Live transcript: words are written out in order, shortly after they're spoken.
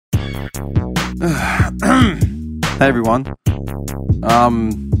Hey everyone.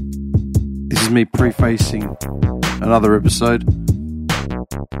 This is me prefacing another episode.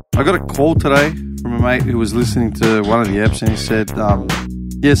 I got a call today from a mate who was listening to one of the eps, and he said,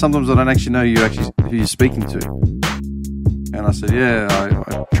 yeah, sometimes I don't actually know who you're speaking to. And I said, yeah,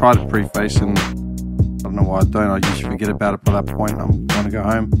 I tried to preface, and I don't know why I don't. I usually forget about it by that point. I'm going to go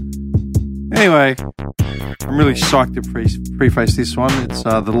home. Anyway, I'm really psyched to preface this one. It's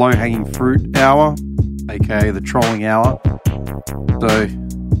the low-hanging fruit hour, aka the trolling hour. So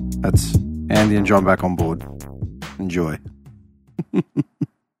that's Andy and John back on board. Enjoy. There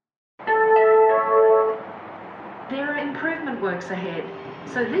are improvement works ahead,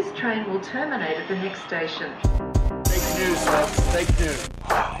 so this train will terminate at the next station. Fake news, folks. Fake news.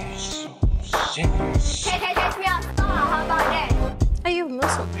 Are you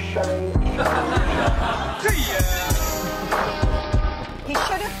Muslim? He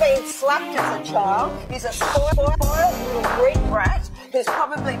should have been slapped as a child. He's a spoiled little Greek brat who's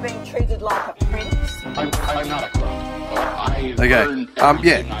probably been treated like a prince. I'm not a crook. Okay.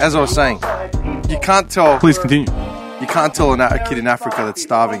 Yeah, as I was saying, you can't tell. Please continue. You can't tell a kid in Africa that's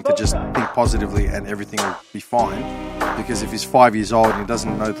starving to just think positively and everything will be fine. Because if he's 5 years old and he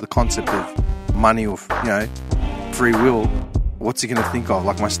doesn't know the concept of money or, free will, what's he going to think of?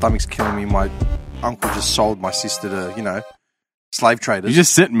 Like, my stomach's killing me. My uncle just sold my sister to, slave traders. You're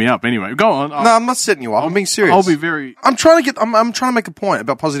just setting me up anyway. Go on. No, I'm not setting you up. I'm being serious. I'll be very... I'm trying to make a point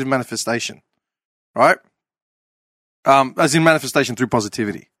about positive manifestation. Right? As in manifestation through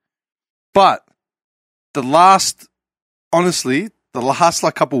positivity. But the last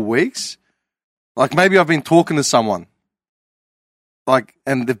couple of weeks, like maybe I've been talking to someone,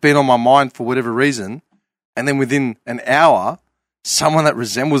 and they've been on my mind for whatever reason, and then within an hour, someone that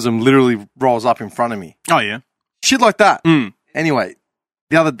resembles them literally rolls up in front of me. Oh, yeah. Shit like that. Mm. Anyway,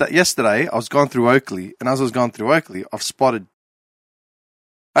 yesterday, I was going through Oakley, and as I was going through Oakley, I've spotted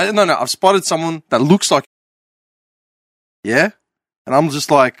someone that looks like, yeah? And I'm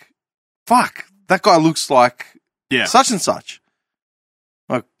just like, fuck, that guy looks like such and such.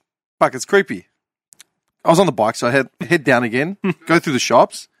 Like, fuck, it's creepy. I was on the bike, so I head down again, go through the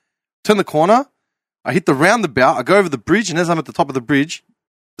shops, turn the corner, I hit the roundabout, I go over the bridge, and as I'm at the top of the bridge,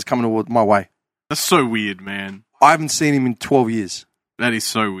 it's coming toward my way. That's so weird, man. I haven't seen him in 12 years. That is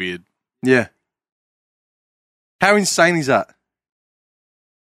so weird. Yeah. How insane is that?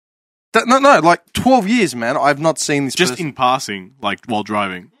 No, like 12 years, man. I've not seen this Just person. in passing, like while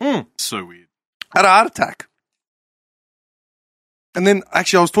driving. So weird. Had a heart attack. And then,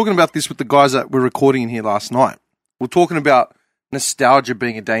 actually, I was talking about this with the guys that were recording in here last night. We're talking about nostalgia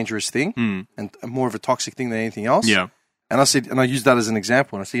being a dangerous thing and more of a toxic thing than anything else. Yeah. And I used that as an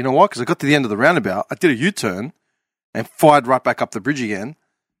example. And I said, you know what? Because I got to the end of the roundabout, I did a U-turn and fired right back up the bridge again.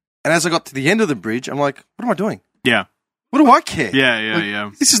 And as I got to the end of the bridge, I'm like, what am I doing? Yeah. What do I care?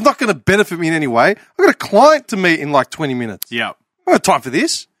 Yeah. This is not going to benefit me in any way. I've got a client to meet in like 20 minutes. Yeah. I don't have time for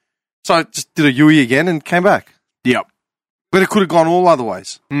this. So I just did a UE again and came back. Yep. But it could have gone all other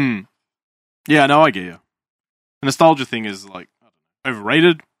ways. Yeah, no, I get you. The nostalgia thing is like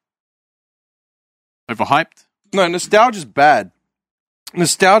overrated, overhyped. No, nostalgia's bad.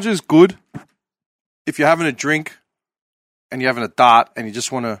 Nostalgia's good if you're having a drink and you're having a dart and you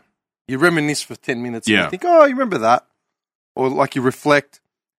just want to, you reminisce for 10 minutes and you think, oh, you remember that. Or like you reflect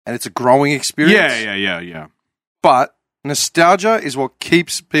and it's a growing experience. Yeah. But nostalgia is what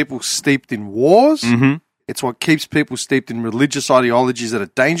keeps people steeped in wars. Mm-hmm. It's what keeps people steeped in religious ideologies that are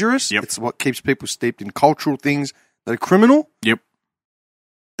dangerous. Yep. It's what keeps people steeped in cultural things that are criminal. Yep.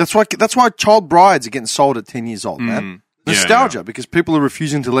 That's why child brides are getting sold at 10 years old, man. Nostalgia, because people are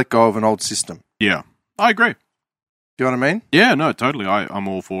refusing to let go of an old system. Yeah. I agree. Do you know what I mean? Yeah, no, totally. I'm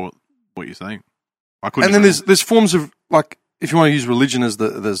all for what you're saying. And then there's forms of, like, if you want to use religion as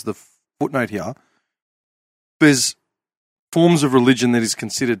the footnote here, there's forms of religion that is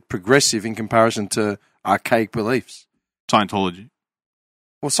considered progressive in comparison to archaic beliefs. Scientology.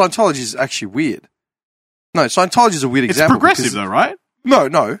 Well, Scientology is actually weird. No, Scientology is a weird example. It's progressive though, right?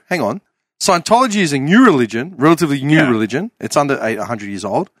 No, hang on. Scientology is a new religion, relatively new religion. It's under 100 years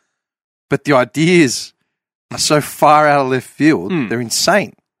old. But the ideas are so far out of left field, they're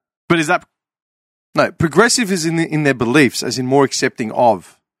insane. But is that... No, progressive is in their beliefs, as in more accepting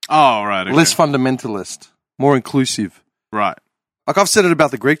of. Oh, right. Okay. Less fundamentalist, more inclusive. Right. Like I've said it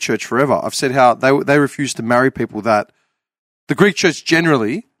about the Greek church forever. I've said how they refuse to marry people that... The Greek church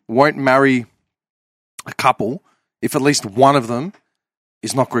generally won't marry a couple if at least one of them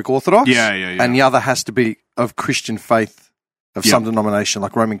is not Greek Orthodox. Yeah. And the other has to be of Christian faith of some denomination,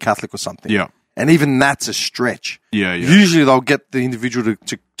 like Roman Catholic or something. Yeah. And even that's a stretch. Yeah. Usually they'll get the individual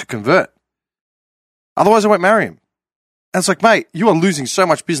to convert. Otherwise, I won't marry him. And it's like, mate, you are losing so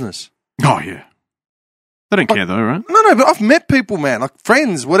much business. Oh, yeah. They don't care, though, right? No, but I've met people, man, like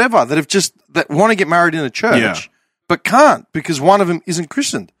friends, whatever, that want to get married in a church, but can't because one of them isn't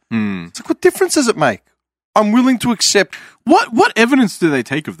christened. It's like, what difference does it make? I'm willing to accept. What evidence do they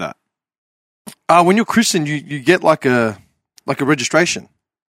take of that? When you're christened, you get like a registration.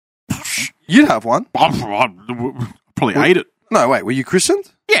 You'd have one. Probably ate it. No, wait, were you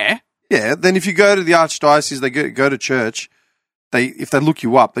christened? Yeah. Yeah, then if you go to the archdiocese, they go to church, if they look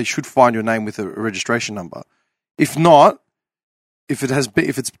you up, they should find your name with a registration number. If not, if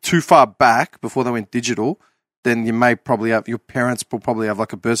it's too far back before they went digital, then you may probably have, your parents will probably have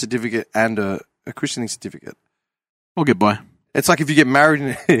like a birth certificate and a christening certificate. I'll get by. It's like if you get married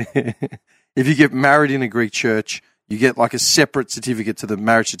in a Greek church, you get like a separate certificate to the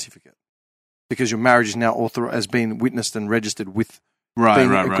marriage certificate because your marriage is now has been witnessed and registered with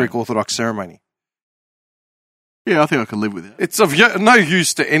a Greek Orthodox ceremony. Yeah, I think I can live with it. It's of no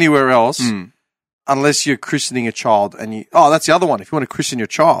use to anywhere else unless you're christening a child. And that's the other one. If you want to christen your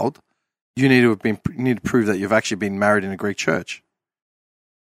child, you need to prove that you've actually been married in a Greek church.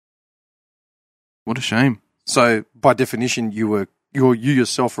 What a shame. So by definition, you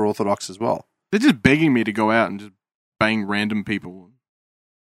yourself are Orthodox as well. They're just begging me to go out and just bang random people.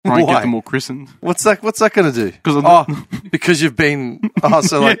 Try and get them all christened. What's that going to do? Because you've been.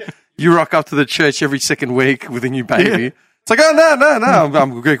 You rock up to the church every second week with a new baby. Yeah. It's like, no,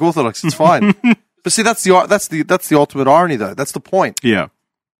 I'm Greek Orthodox. It's fine. But see, that's the ultimate irony, though. That's the point. Yeah.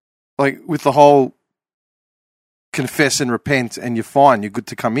 Like with the whole confess and repent, and you're fine. You're good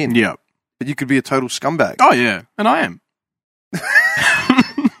to come in. Yeah. But you could be a total scumbag. Oh yeah, and I am.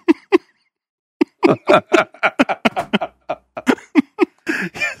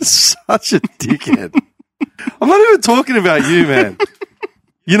 You're such a dickhead. I'm not even talking about you, man.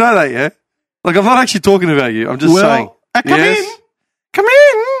 You know that, yeah? Like, I'm not actually talking about you. I'm just saying. Come in. Come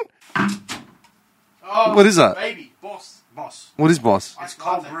in. Oh, what is that? Baby, boss. What is boss? Ice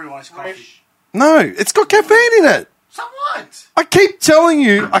cold brew, ice coffee. No, it's got caffeine in it. Somewhat. I keep telling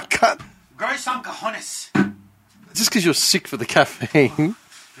you, I can't. Grow some cojones. Just because you're sick for the caffeine.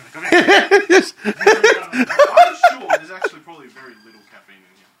 I'm sure there's actually probably very little caffeine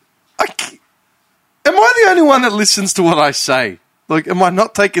in here. Am I the only one that listens to what I say? Like, am I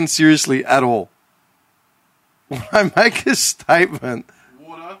not taken seriously at all? When I make a statement...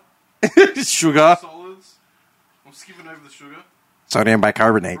 Water. Sugar. Solids. I'm skipping over the sugar. Sodium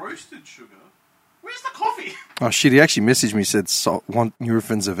bicarbonate. Roasted sugar. Where's the coffee? Oh, shit, he actually messaged me, said, want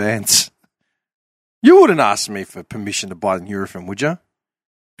Nurofen Advance. You wouldn't ask me for permission to buy Nurofen, would you?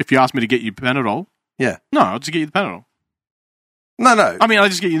 If you asked me to get you Panadol? Yeah. No, I'll just get you the Panadol. No. I mean, I'll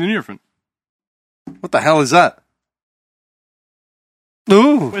just get you the Nurofen. What the hell is that?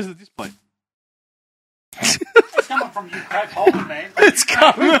 Ooh. Where's the display? It's coming from Ukraine, Poland, man. It's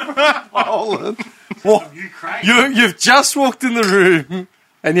coming from Poland. What? From Ukraine. You've just walked in the room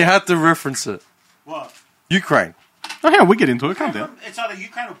and you had to reference it. What? Ukraine. Oh, yeah, we get into it. Calm down. It's either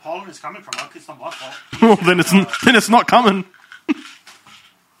Ukraine or Poland it's coming from. It's not my fault. Well, then it's not coming.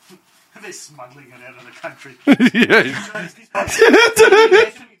 They're smuggling it out of the country. Yeah.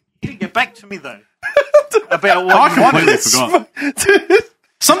 You didn't get back to me, though. About what I you wanted. completely forgot.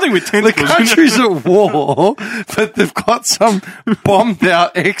 Something with The tentacles. country's at war, but they've got some bombed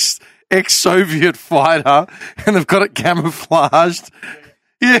out ex-Soviet fighter, and they've got it camouflaged.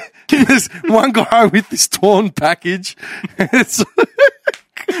 Yeah, there's one guy with this torn package. It's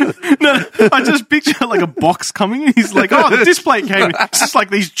No, I just picture like a box coming and he's like, oh, the display came in. It's just like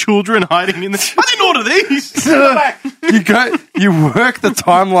these children hiding in the... I didn't order these! you work the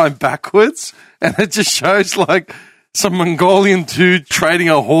timeline backwards, and it just shows like some Mongolian dude trading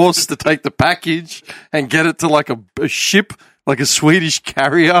a horse to take the package and get it to like a ship, like a Swedish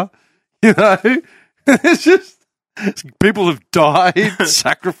carrier. You know? It's just... people have died,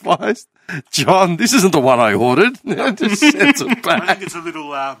 sacrificed. John, this isn't the one I ordered. It just sends it I back. think it's a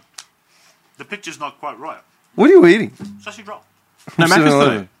little... the picture's not quite right. What are you eating? Sausage roll. No Macca's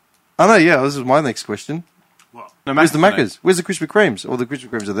today. I know, yeah, this is my next question. What? No Where's the Macca's Maccas? Where's the Krispy Kremes? All the Krispy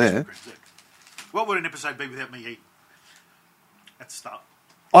Kremes are there. What would an episode be without me eating? At the start.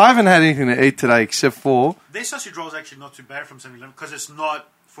 I haven't had anything to eat today except for... Their sausage roll is actually not too bad from 7-Eleven because it's not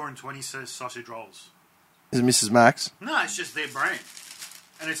 4.20 sausage rolls. Is it Mrs. Max? No, it's just their brand.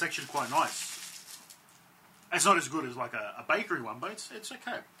 And it's actually quite nice. It's not as good as like a bakery one, but it's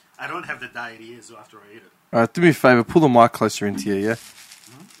okay. I don't have the day it is after I eat it. All right, do me a favour. Pull the mic closer into you, yeah?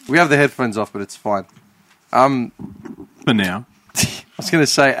 We have the headphones off, but it's fine. For now. I was going to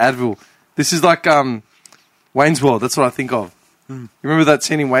say, Advil, This is like Wayne's World. That's what I think of. You remember that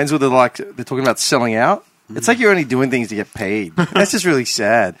scene in Wayne's World? They're talking about selling out. It's like you're only doing things to get paid. That's just really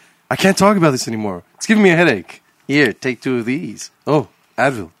sad. I can't talk about this anymore. It's giving me a headache. Here, take 2 of these. Oh,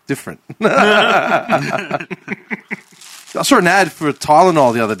 Advil, different. I saw an ad for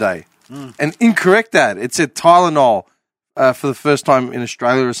Tylenol the other day. An incorrect ad. It said Tylenol for the first time in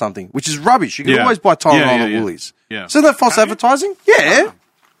Australia or something, which is rubbish. You can always buy Tylenol at Woolies. Yeah. So isn't that false advertising? Yeah.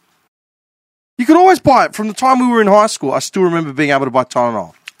 You could always buy it. From the time we were in high school, I still remember being able to buy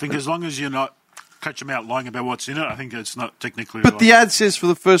Tylenol. I think as long as you're not catch them out lying about what's in it, I think it's not technically. But the ad says for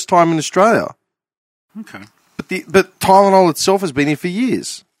the first time in Australia. Okay. But Tylenol itself has been here for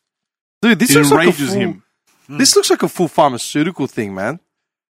years. Dude, this looks like him. This looks like a full pharmaceutical thing, man.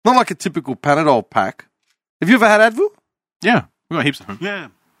 Not like a typical Panadol pack. Have you ever had Advil? Yeah, we got heaps of them. Yeah,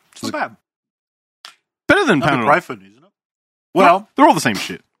 it's not bad. Better than Panadol. Ibuprofen, isn't it? Well, they're all the same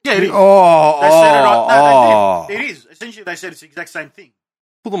shit. yeah, it is. Oh, They said it on. No, they did. It is. Essentially, they said it's the exact same thing.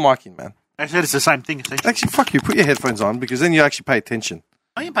 Pull the mic in, man. They said it's the same thing, essentially. Actually, fuck you. Put your headphones on because then you actually pay attention.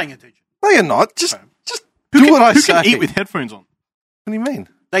 Are you paying attention? No, you're not. Just Who do what I who say. can eat with headphones on? What do you mean?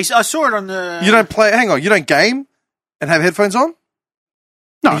 I saw it on the. You don't play. Hang on. You don't game and have headphones on?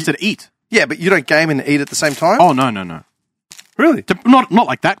 No, I said eat. Yeah, but you don't game and eat at the same time? Oh, no. Really? Not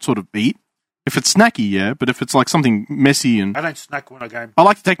like that sort of eat. If it's snacky, yeah, but if it's like something messy and... I don't snack when I game. I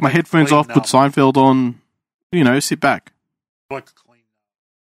like to take my headphones clean off, put now. Seinfeld on, sit back. I like to clean.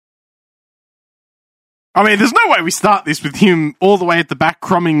 I mean, there's no way we start this with him all the way at the back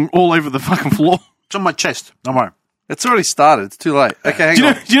crumbing all over the fucking floor. It's on my chest. Don't worry. It's already started. It's too late. Okay, hang Do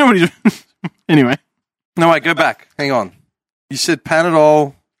on. you know what he's... Anyway. No, wait, go back. Hang on. You said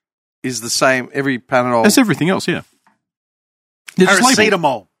Panadol is the same. Every Panadol. That's everything else, yeah. They're just labeled.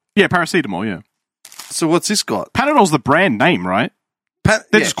 Paracetamol. Yeah, paracetamol, yeah. So what's this got? Panadol's the brand name, right?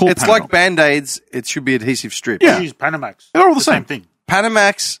 They're just called It's Panadol. like Band-Aids. It should be adhesive strips. Yeah. Use Panamax. They're all the same same. thing.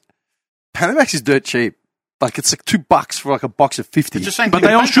 Panamax is dirt cheap. Like it's like $2 for like a box of 50. It's the same But thing.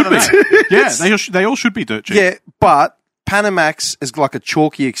 they all with should be. Panamax. Yeah, they all should be dirt cheap. Yeah, but Panamax is like a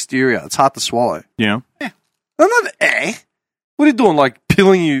chalky exterior. It's hard to swallow. Yeah. I'm not What are you doing? Like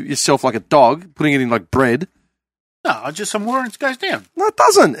peeling yourself like a dog, putting it in like bread? No, just some water and it goes down. No, it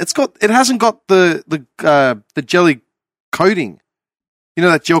doesn't. It hasn't got the jelly coating. You know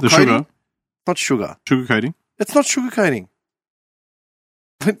that gel The coating? sugar. Not sugar. Sugar coating. It's not sugar coating.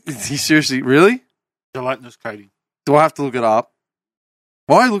 You seriously, really? Gelatinous coating. Do I have to look it up?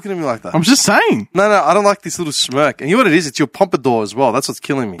 Why are you looking at me like that? I'm just saying. No, I don't like this little smirk. And you know what it is? It's your pompadour as well. That's what's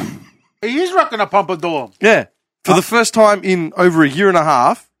killing me. He is rocking a pompadour. Yeah. For the first time in over a year and a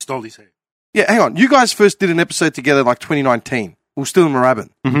half. Stole his hair. Yeah, hang on. You guys first did an episode together in like 2019. We were still in Moorabbin.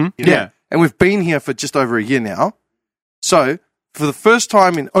 Mm-hmm. Yeah. And we've been here for just over a year now. So, for the first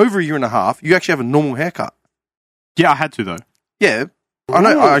time in over a year and a half, you actually have a normal haircut. Yeah, I had to, though. Yeah. I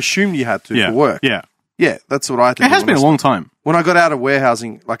know. I assumed you had to Yeah. for work. Yeah. Yeah, that's what I had to It do. has been a long time. When I got out of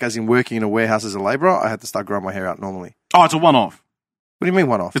warehousing, like as in working in a warehouse as a labourer, I had to start growing my hair out normally. Oh, it's a one-off. What do you mean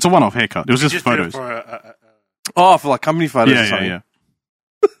one-off? It's a one-off haircut. It was just Just photos. did it for Oh, for like company photos or Yeah, something. yeah.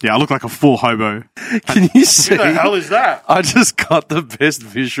 Yeah, I look like a full hobo. Can you see? Who the hell is that? I just got the best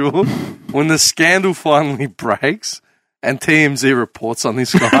visual when the scandal finally breaks and TMZ reports on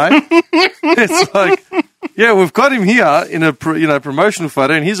this guy. It's like, yeah, we've got him here in a promotional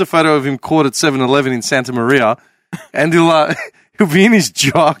photo, and here's a photo of him caught at 7-Eleven in Santa Maria, and he'll be in his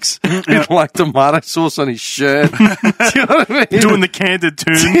jocks with like tomato sauce on his shirt. Do you know what I mean? Doing the candid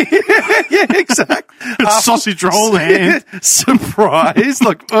turn. Yeah, exactly. Sausage roll hand. Surprise!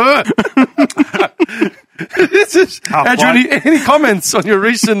 Like, this is, Andrew, any comments on your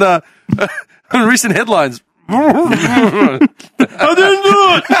recent headlines? I didn't do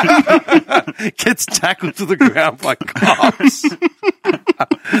it. Gets tackled to the ground by cops.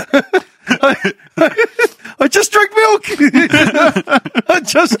 I just drank milk. I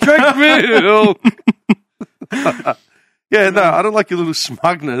just drank milk. Yeah, no, I don't like your little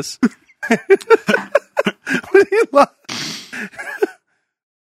smugness. What do you like?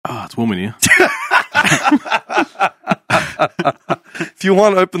 Oh, it's warm in here. If you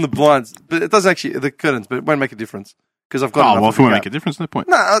want, open the blinds, but it does actually the curtains, but it won't make a difference because I've got. Oh, enough well, of if it won't the make a difference, no point.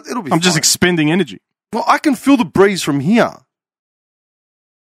 No, it'll be. I'm just fine. expending energy. Well, I can feel the breeze from here.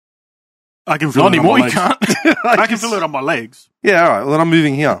 I can feel Not it on my anymore, you legs. can't. I can feel it on my legs. Yeah, all right. Well, then I'm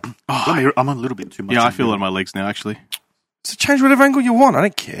moving here. I'm a little bit too much. Yeah, I feel it on my legs now, actually. So change whatever angle you want. I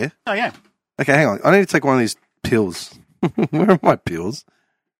don't care. Oh, yeah. Okay, hang on. I need to take one of these pills. Where are my pills?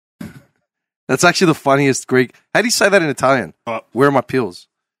 That's actually the funniest Greek. How do you say that in Italian? What? Where are my pills?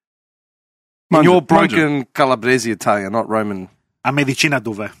 In Mangia, your mangia. broken Calabrese Italian, not Roman. A medicina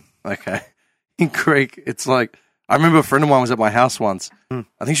dove. Okay. In Greek, it's like, I remember a friend of mine was at my house once.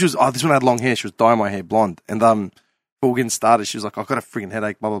 I think she was, this one had long hair. She was dyeing my hair blonde. And before we getting started, she was like, I've got a freaking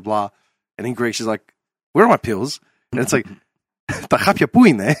headache, blah, blah, blah. And in Greek, she's like, where are my pills? And it's like, it's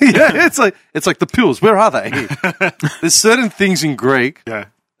like the pills. Where are they? There's certain things in Greek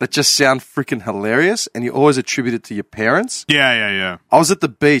that just sound freaking hilarious, and you always attribute it to your parents. Yeah. I was at the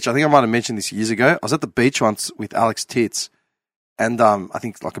beach. I think I might have mentioned this years ago. I was at the beach once with Alex Tits, and I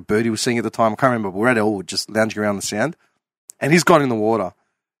think like a birdie was singing at the time. I can't remember. But we're at Elwood, just lounging around the sand, and he's gone in the water,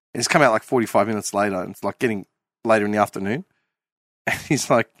 and he's come out like 45 minutes later, and it's like getting later in the afternoon, and he's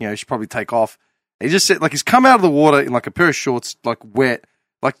like, you should probably take off. And he just said, like, he's come out of the water in like a pair of shorts, like wet,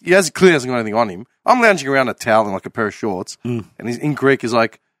 like he clearly hasn't got anything on him. I'm lounging around a towel in like a pair of shorts, and he's in Greek is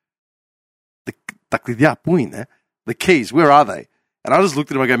like, the keys, where are they? And I just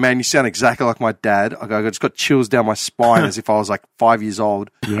looked at him, I go, man, you sound exactly like my dad. I just got chills down my spine as if I was like 5 years old.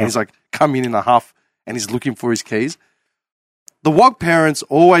 Yeah. And he's like, come in a huff, and he's looking for his keys. The Wog parents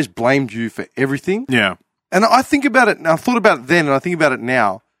always blamed you for everything. Yeah. And I think about it, I thought about it then, and I think about it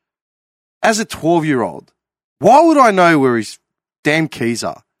now. As a 12-year-old, why would I know where his damn keys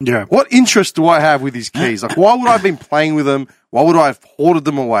are? Yeah. What interest do I have with his keys? Like, why would I have been playing with them? Why would I have hoarded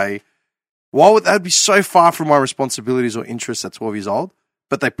them away? Why would that be so far from my responsibilities or interests at 12 years old?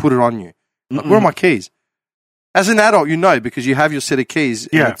 But they put it on you. Like, where are my keys? As an adult, you know, because you have your set of keys.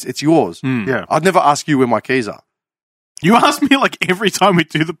 Yeah. It's yours. Yeah. I'd never ask you where my keys are. You ask me like every time we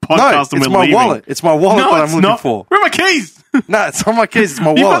do the podcast No, and it's we're my leaving. wallet. It's my wallet that I'm looking for. Where are my keys? No, it's not my keys. It's my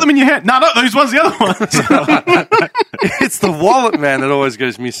You've got wallet. them in your hand. No, not those ones, the other ones. It's the wallet, man, that always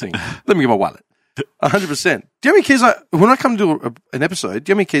goes missing. Let me get my wallet. 100%. Do you have any keys? When I come to an episode, do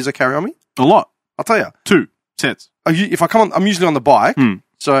you have any keys I carry on me? A lot. I'll tell you. 2 sets. If I come on, I'm usually on the bike.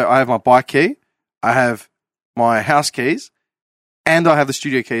 So I have my bike key, I have my house keys, and I have the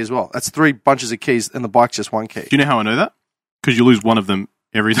studio key as well. That's 3 bunches of keys, and the bike's just 1 key. Do you know how I know that? Because you lose one of them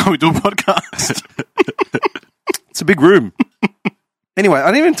every time we do a podcast. It's a big room. Anyway, I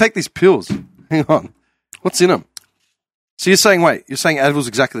didn't even take these pills. Hang on. What's in them? So you're saying Advil's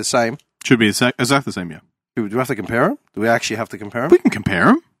exactly the same. Should be exactly the same, yeah. Do we have to compare them? Do we actually have to compare them? We can compare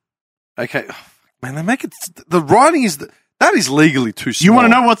them. Okay. Oh, man, they make it... The writing is... That is legally too small. You want to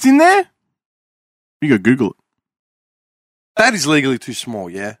know what's in there? You go Google it. That is legally too small,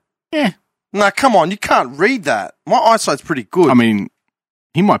 yeah? Yeah. No, come on. You can't read that. My eyesight's pretty good. I mean,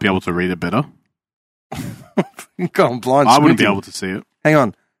 he might be able to read it better. Go on, blind I wouldn't be squinting. able to see it. Hang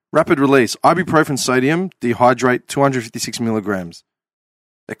on. Rapid release. Ibuprofen sodium, dehydrate 256 milligrams.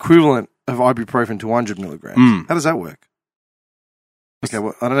 Equivalent of ibuprofen to 100 milligrams. How does that work? Okay,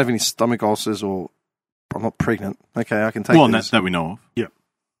 well, I don't have any stomach ulcers or I'm not pregnant. Okay, I can take this. That we know of. Yeah.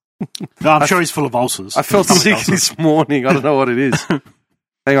 No, I'm sure he's full of ulcers. I felt sick this morning. I don't know what it is.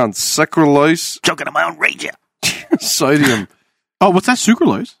 Hang on. Sucralose. Joking on my own ranger. Sodium. Oh, what's that?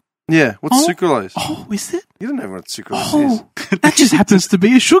 Sucralose? Yeah, what's sucralose? Oh, is it? You don't know what sucralose is. That just happens to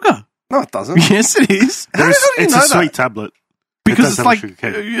be a sugar. No, it doesn't. Yes, it is. How do you It's know a that? sweet tablet. Because It it's does like have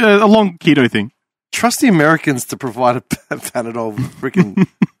sugar cane. a long keto thing. Trust the Americans to provide a Panadol freaking...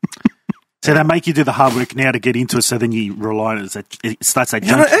 So they make you do the hard work now to get into it, so then you rely on it. It starts that,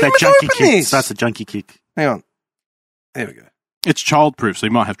 Yeah, that open junkie kick. this. Starts the junkie kick. Hang on. There we go. It's child-proof, so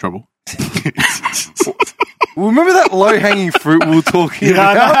you might have trouble. Remember that low-hanging fruit we were talking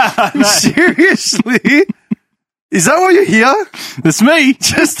about? Seriously? Is that why you're here? That's me.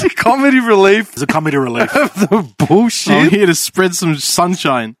 Just a comedy relief It's a comedy relief. of the bullshit? I'm here to spread some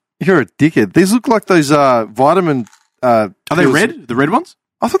sunshine. You're a dickhead. These look like those vitamin... Are they red? The red ones?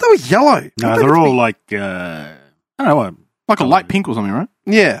 I thought they were yellow. No, they're all like, I don't know what. Like a light pink or something, right?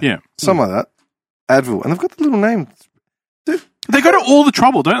 Yeah. Yeah. Something like that. Advil. And they've got the little name. They go to all the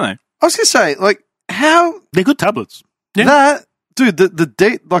trouble, don't they? I was going to say, like, how... They're good tablets. Yeah. That... Dude, the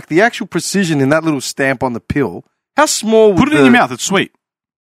date, like, the actual precision in that little stamp on the pill, how small would Put it in your mouth. It's sweet.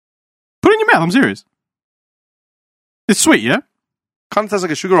 Put it in your mouth. I'm serious. It's sweet, yeah? Kind of tastes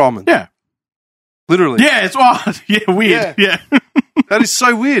like a sugar almond. Yeah. Literally. Yeah, it's weird. Yeah. That is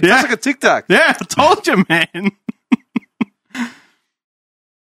so weird. Yeah. That's like a Tic Tac. Yeah, I told you, man.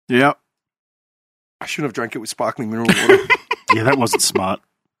 Yeah. I shouldn't have drank it with sparkling mineral water. Yeah, that wasn't smart.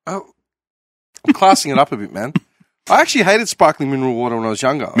 Oh, I'm classing it up a bit, man. I actually hated sparkling mineral water when I was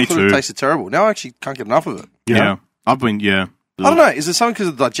younger. Me I thought too. it tasted terrible. Now I actually can't get enough of it. Yeah. I've been, I don't know. Is it something because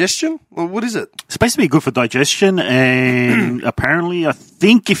of digestion? Or what is it? It's supposed to be good for digestion, and apparently, I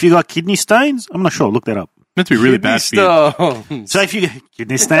think if you got kidney stones, I'm not sure. Look that up. Meant to be really bad for you. you. So if you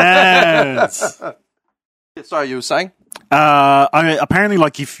kidney stones, Sorry, you were saying? apparently,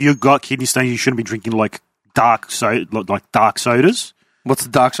 like if you got kidney stones, you shouldn't be drinking like dark sodas. What's the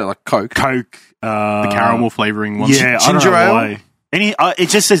dark side? Like Coke? Coke, The caramel flavoring ones. Yeah, Ginger I don't know ale? why. It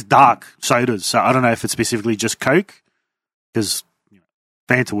just says dark sodas, so I don't know if it's specifically just Coke, because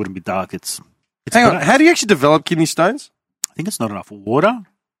Fanta wouldn't be dark. It's Hang on. black. How do you actually develop kidney stones? I think it's not enough water.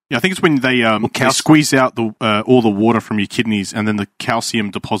 Yeah, I think it's when they squeeze out all the water from your kidneys, and then the calcium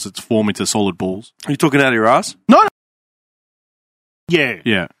deposits form into solid balls. Are you talking out of your ass? No. Yeah.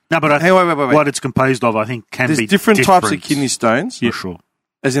 Yeah. No, but I Hey, wait. what it's composed of, I think, can There's be different types of kidney stones, For sure.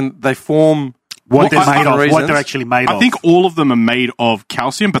 as in they form What they're for made of, reasons. what they're actually made of. I think all of them are made of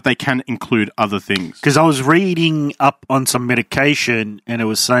calcium, but they can include other things. Because I was reading up on some medication, and it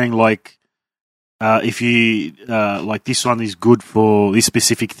was saying like, if you like this one is good for this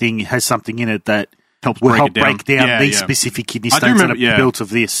specific thing, it has something in it that Helps will break help it down. break down Yeah, these yeah. specific kidney I do stones remember- that are yeah. built of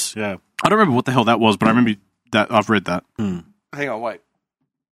this. Yeah. I don't remember what the hell that was, but I remember that I've read that. Hang on, wait.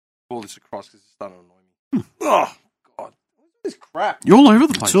 Pull this across because it's starting to annoy me. Oh, God. What is this crap? You're all over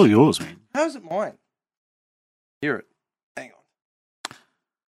the place. It's all yours, man. How is it mine? Hear it. Hang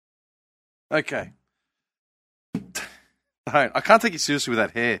on. Okay. I can't take you seriously with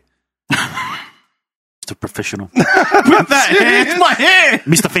that hair. Mr. Professional. With that hair, it's my hair.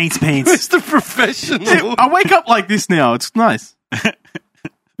 Mr. Fancy Pants. Mr. Professional. I wake up like this now. It's nice. It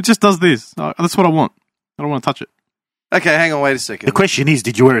just does this. That's what I want. I don't want to touch it. Okay, hang on, wait a second. The question is,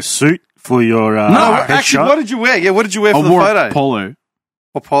 did you wear a suit for your no, headshot? actually, what did you wear? Yeah, what did you wear I for the wore photo? a polo.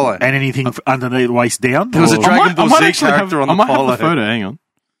 Or polo? And anything underneath the waist down? There was a Or- Dragon Ball Z actually character on I the might polo. have the photo. Hang on.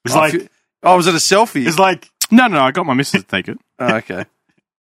 It's like, Oh, was it a selfie? it's like, No, I got my missus to take it. Oh, okay.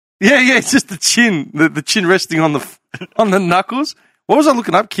 Yeah, it's just the chin, the chin resting on the knuckles. What was I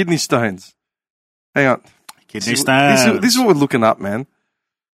looking up? Kidney stones. Hang on. kidney This stones. is what we're looking up, man.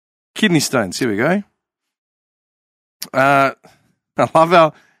 Kidney stones. Here we go. I love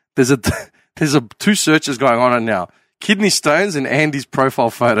how there's two searches going on right now. Kidney stones and Andy's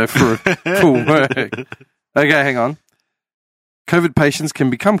profile photo for work. Okay, hang on. COVID patients can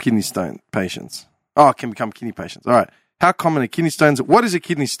become kidney stone patients. Oh, can become kidney patients. All right. How common are kidney stones? What is a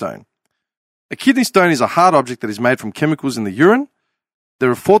kidney stone? A kidney stone is a hard object that is made from chemicals in the urine. There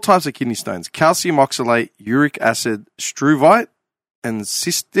are 4 types of kidney stones: calcium oxalate, uric acid, struvite, and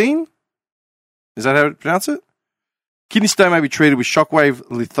cysteine. Is that how you pronounce it? Kidney stone may be treated with shockwave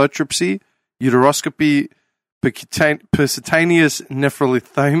lithotripsy, uteroscopy, percutaneous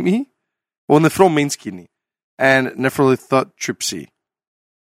nephrolithotomy. Well, nephrol means kidney. And nephrolithotripsy.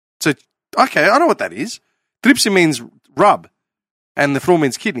 So, okay, I know what that is. Tripsy means rub. And nephral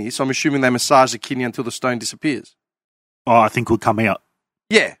means kidney, so I'm assuming they massage the kidney until the stone disappears. Oh, I think will come out.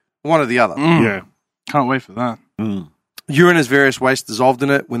 Yeah, one or the other. Yeah. Can't wait for that. Urine has various waste dissolved in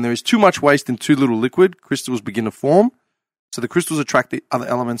it. When there is too much waste in too little liquid, crystals begin to form. So the crystals attract the other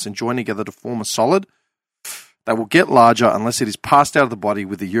elements and join together to form a solid that will get larger unless it is passed out of the body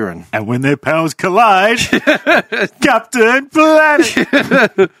with the urine. And when their powers collide, Captain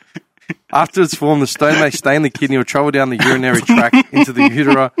Planet. After it's formed, the stone may stain the kidney or travel down the urinary tract into the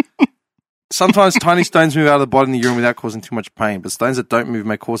utera. Sometimes tiny stones move out of the body in the urine without causing too much pain, but stones that don't move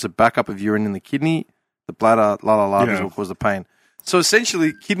may cause a backup of urine in the kidney. The bladder, is Yeah. will cause the pain. So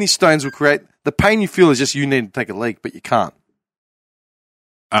essentially, kidney stones will create the pain you feel is just you need to take a leak, but you can't.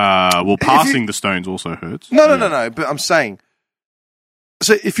 Well, passing the stones also hurts. No. But I'm saying,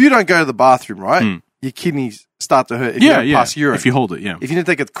 so if you don't go to the bathroom, right, your kidneys start to hurt if you don't pass urine. If you hold it, yeah. If you need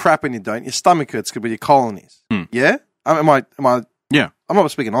to take a crap and you don't, your stomach hurts because where your colon is. Yeah? Am I? Yeah. I'm not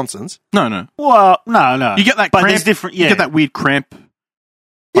speaking nonsense. No. Well, no. You get that but cramp. there's different, yeah. You get that weird cramp.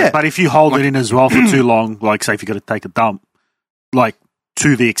 Yeah. But if you hold it in as well for too long, like say if you got to take a dump, like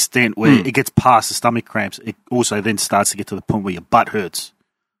to the extent where it gets past the stomach cramps, it also then starts to get to the point where your butt hurts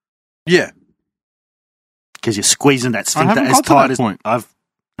Yeah. because you're squeezing that sphincter haven't as got to tight that as point.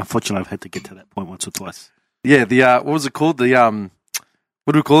 Unfortunately, I've had to get to that point once or twice. Yeah, the, what was it called? The,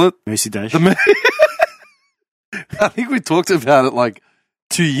 what do we call it? Mercy Dash. I think we talked about it like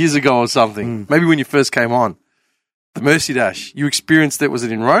 2 years ago or something. Maybe when you first came on. The Mercy Dash. You experienced it, was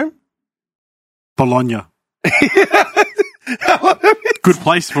it in Rome? Bologna. Good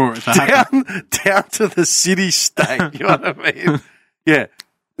place for it to happen. Down to the city state. You know what I mean? Yeah.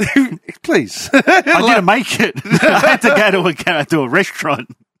 Please. I didn't make it. I had to go to a restaurant.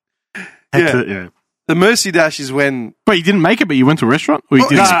 Yeah. The Mercy Dash is when... But you didn't make it, but you went to a restaurant? Or you Well,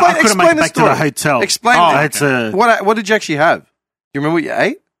 didn't? I couldn't make explain it the back to the story. hotel. Explain I it. had to. What did you actually have? You remember what you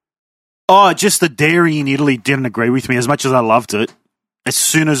ate? Oh, just the dairy in Italy didn't agree with me as much as I loved it. As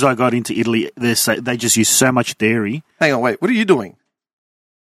soon as I got into Italy, they just use so much dairy. Hang on, wait. What are you doing?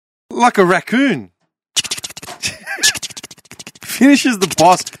 Like a raccoon. Finishes the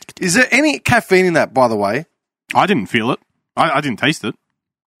boss. Is there any caffeine in that, by the way? I didn't feel it. I didn't taste it.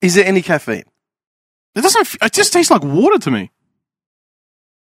 Is there any caffeine? It doesn't. It just tastes like water to me.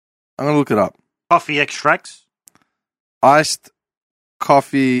 I'm going to look it up. Coffee extracts. Iced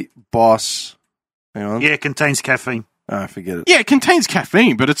coffee boss. Hang on. Yeah, it contains caffeine. Oh, forget it. Yeah, it contains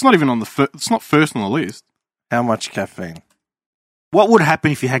caffeine, but it's not even on the. It's not first on the list. How much caffeine? What would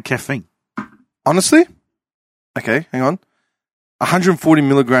happen if you had caffeine? Honestly? Okay, hang on. 140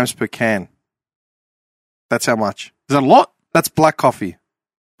 milligrams per can. That's how much. Is that a lot? That's black coffee.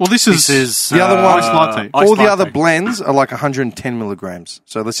 Well, this is the other one. iced latte. All the latte. other blends are like 110 milligrams.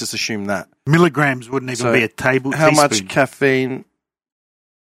 So let's just assume that. Milligrams wouldn't even So be a table. How much teaspoon. caffeine?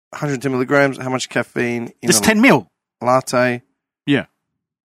 110 milligrams. How much caffeine in It's a 10 mil. latte? Yeah.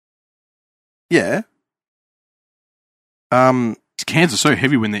 Yeah. These cans are so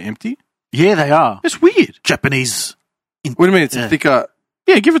heavy when they're empty. Yeah, they are. It's weird. Japanese. What do you mean? It's a Yeah. thicker.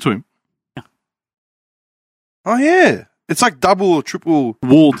 Yeah, give it to him. Oh yeah, it's like double or triple.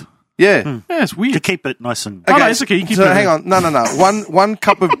 Walled. Yeah. Yeah, it's To weird. keep it nice and... Oh, no, it's okay. You can keep so it hang on. No. One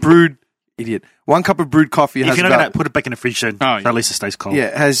cup of brewed. Idiot. 1 cup of brewed coffee If has you're not going about to put it back in the fridge, then Oh, yeah. at least it stays cold.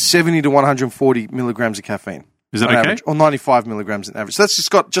 has 70 to 140 milligrams of caffeine. Is that on okay? average, or 95 milligrams on average. So that's just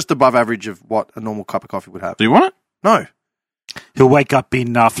got just above average of what a normal cup of coffee would have. Do you want it? No. He'll wake up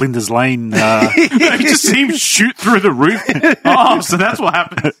in Flinders Lane. You just see him shoot through the roof. Oh, so that's what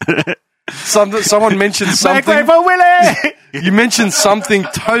happens. Someone mentioned something. for Willie! You mentioned something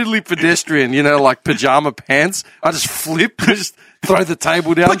totally pedestrian, like pajama pants. I just flip, just throw the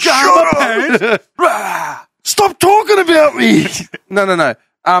table down. Pajama pants? Stop talking about me! No.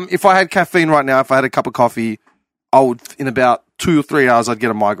 If I had caffeine right now, if I had a cup of coffee, I would, in about 2 or 3 hours, I'd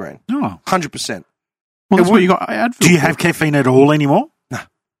get a migraine. Oh. 100%. Well, that's what you got. Advil Do you for. have caffeine at all anymore?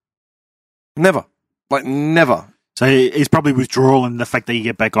 Never. Like, never. So it's probably withdrawal, and the fact that you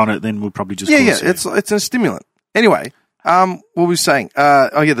get back on it then will probably just... Yeah, cause you- it's a stimulant. Anyway, what were we saying?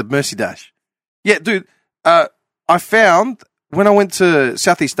 The Mercy Dash. Yeah, dude, I found when I went to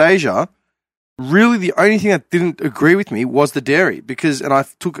Southeast Asia, really the only thing that didn't agree with me was the dairy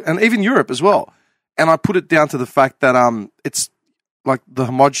and even Europe as well. And I put it down to the fact that it's like the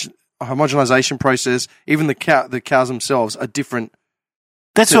homogenization process, even the cows themselves are different.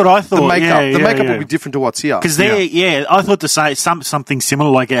 That's what I thought. The makeup, the makeup will be different to what's here. Because I thought to say something similar,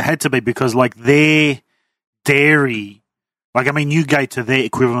 like it had to be because like their dairy, like I mean, you go to their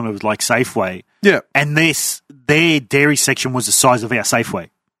equivalent of like Safeway, Yeah. and their dairy section was the size of our Safeway.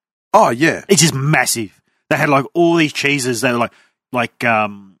 Oh yeah. It's just massive. They had like all these cheeses. They were like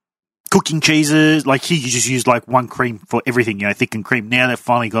cooking cheeses. Like here, you just use like one cream for everything. Thickened cream. Now they've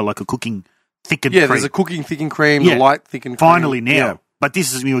finally got like a cooking thickened cream. There's a cooking thickened cream, Yeah. the light thickened cream. Finally now. Yeah. But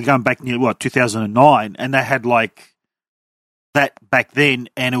this is, we were going back near, 2009, and they had like that back then,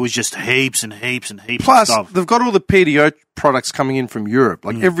 and it was just heaps and heaps and heaps Plus, of stuff. they've got all the PDO products coming in from Europe.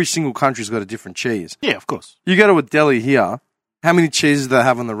 Like every single country's got a different cheese. Yeah, of course. You go to a deli here, how many cheeses do they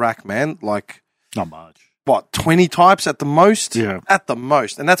have on the rack, man? Like, Not much. 20 types at the most? Yeah. At the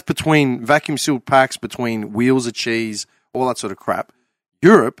most. And that's between vacuum sealed packs, between wheels of cheese, all that sort of crap.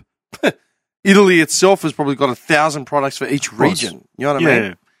 Europe, Italy itself has probably got 1,000 products for each region. You know what I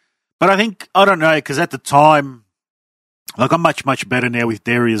mean? But I think, I don't know, because at the time, like I'm much, much better now with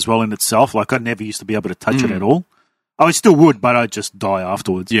dairy as well in itself. Like I never used to be able to touch it at all. I still would, but I'd just die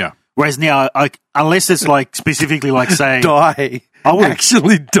afterwards. Yeah. Whereas now, unless it's like specifically like say... Die. I would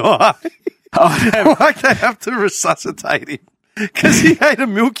Actually die. I would have- Like they have to resuscitate him because he ate a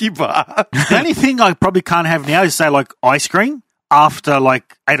Milky Bar. the only thing I probably can't have now is say like ice cream after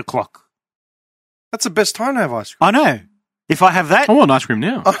like 8 o'clock. That's the best time to have ice I know. If I have that, I want ice cream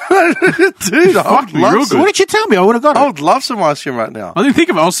now. cream. Dude, I Fuck would me, love real some. what did you tell me? I would have got I it. would love some ice cream right now. I didn't think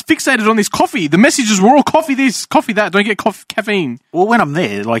of it. I was fixated on this coffee. The messages were all coffee this, coffee that. Don't get caffeine. Well, when I'm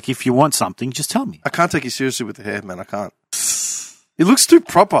there, like if you want something, just tell me. I can't take you seriously with the hair, man. I can't. He looks too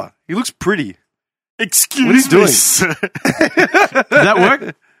proper. He looks pretty. Excuse What are you doing? sir. Did that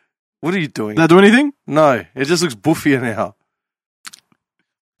work? What are you doing? Did that do anything? No, it just looks buffier now.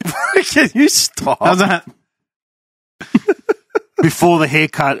 Can you stop? How's that? Before the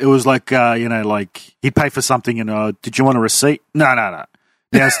haircut, it was like, like he'd pay for something and, did you want a receipt? No.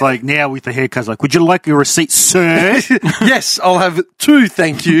 Now it's like, now with the haircut, it's like, would you like your receipt, sir? Yes, I'll have 2,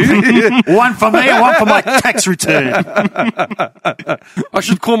 thank you. One for me and one for my tax return. I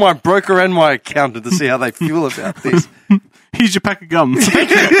should call my broker and my accountant to see how they feel about this. Here's your pack of gums.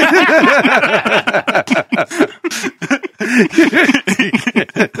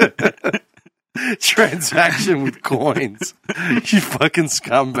 Transaction with coins. You fucking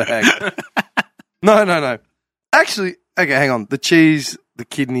scumbag. No. Actually, okay, hang on. The cheese, the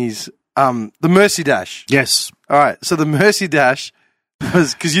kidneys, the Mercy Dash. Yes. All right, so the Mercy Dash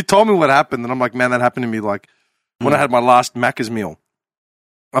was because you told me what happened, and I'm like, man, that happened to me like when I had my last Macca's meal.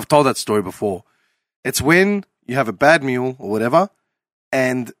 I've told that story before. It's when you have a bad meal or whatever,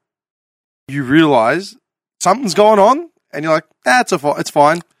 and you realize something's going on, and you're like, it's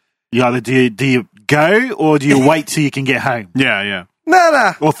fine. You either do you go or do you wait till you can get home Yeah.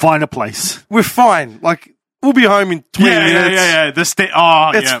 Nah, or find a place? we're fine. Like, we'll be home in 20 minutes. Yeah. It's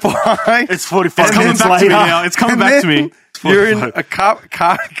Yeah. fine. It's 45 It's coming minutes back to later. me now. It's coming And back to then me. You're in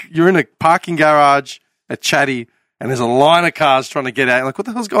a you're in a parking garage at Chatty, and there's a line of cars trying to get out. You're like, what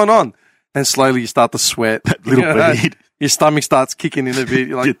the hell's going on? And slowly you start to sweat. Little bit. Your stomach starts kicking in a bit.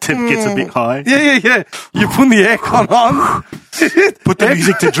 You're like, Your temp gets a bit high. Yeah. You put the aircon on. Put the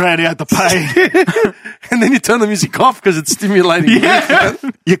music to drown out the pain. And then you turn the music off because it's stimulating. Yeah.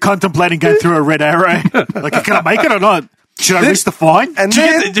 You're contemplating going through a red arrow. Like, can I make it or not? Should I risk the fine? And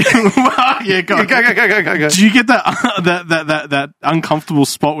then, Yeah, go. go. Do you get that uncomfortable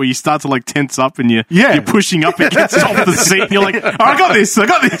spot where you start to like tense up and you're pushing up against off the seat and you're like, oh, I got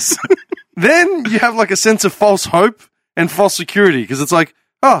this. Then you have like a sense of false hope and false security because it's like,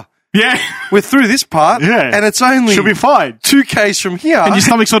 oh, Yeah. we're through this part, Yeah. and it's only Should be fine. 2Ks from here. And your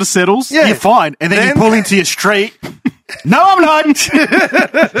stomach sort of settles. Yeah. You're fine. And then you pull into your street. No, I'm not.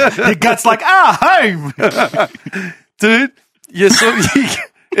 Your gut's like, home. Dude,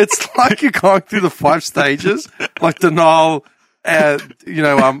 it's like you're going through the 5 stages, like denial,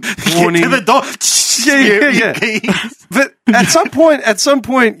 warning. To the door. Yeah. But at some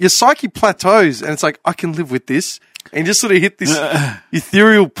point, your psyche plateaus, and it's like, I can live with this. And you just sort of hit this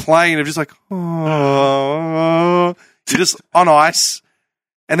ethereal plane of just like, oh, you're just on ice.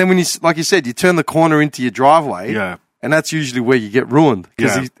 And then when you, like you said, you turn the corner into your driveway. Yeah. And that's usually where you get ruined.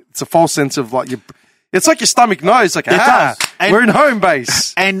 Because Yeah. it's a false sense of like, it's like your stomach knows, like, does. And- we're in home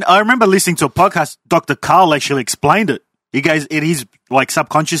base. And I remember listening to a podcast, Dr. Carl actually explained it. He goes, it is like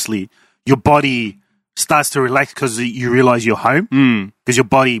subconsciously, your body starts to relax because you realize you're home. Because your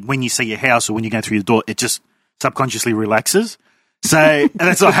body, when you see your house or when you go through your door, it just subconsciously relaxes. So, and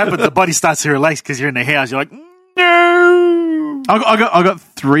that's what happens. The body starts to relax because you're in the house. You're like, no. I got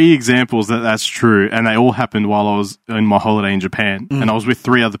 3 examples that's true, and they all happened while I was in my holiday in Japan, and I was with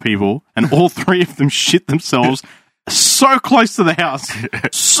 3 other people, and all 3 of them shit themselves so close to the house,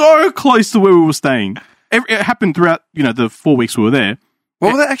 so close to where we were staying. It happened throughout, the 4 weeks we were there.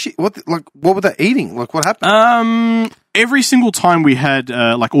 What were they actually, what were they eating? Like, what happened? Every single time we had,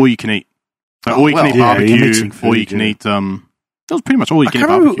 like, all you can eat. Like, all you can eat yeah, barbecue, mixing food, all you can eat, that was pretty much all you I can can't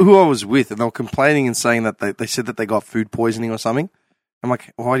eat remember barbecue. who I was with, and they were complaining and saying that they said that they got food poisoning or something. I'm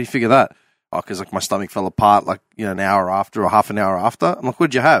like, why do you figure that? Oh, because like my stomach fell apart like, an hour after or half an hour after. I'm like,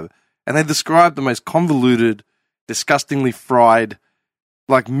 what'd you have? And they described the most convoluted, disgustingly fried,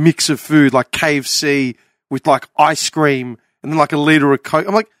 like mix of food, like KFC with like ice cream and then like a liter of Coke.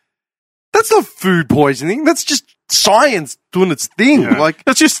 I'm like, that's not food poisoning. That's just science doing its thing. Yeah. Like,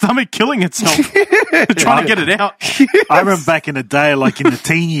 That's your stomach killing itself. Trying to get it out. I remember back in the day, like in the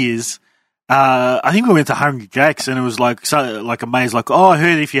teen years, I think we went to Hungry Jack's and it was like a maze, like, oh, I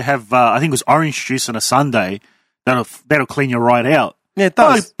heard if you have, I think it was orange juice on a Sunday, that'll clean you right out. yeah, it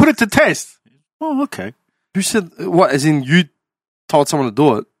does. Oh, put it to test. Oh, okay. Who said what? As in you told someone to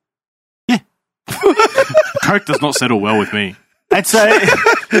do it? Coke does not settle well with me. And so,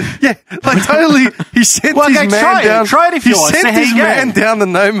 Yeah, like totally. He sent Well, his okay, man try it. down. Try it if he you want. See sent how his you go. man down to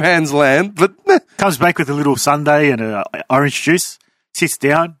no man's land, but comes back with a little sundae and a orange juice, sits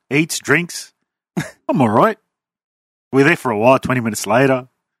down, eats, drinks. I'm all right. We're there for a while, 20 minutes later,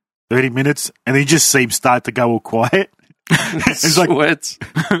 30 minutes, and then you just see him start to go all quiet. It's like, sweats.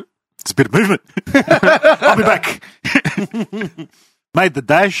 it's a bit of movement. I'll be back. Made the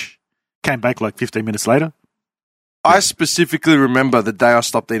dash, came back like 15 minutes later. I specifically remember the day I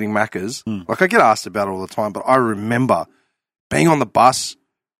stopped eating Macca's. Like, I get asked about it all the time, but I remember being on the bus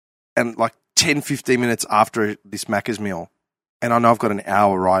and like 10, 15 minutes after this Macca's meal, and I know I've got an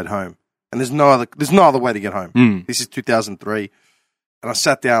hour ride home, and there's no other way to get home. This is 2003, and I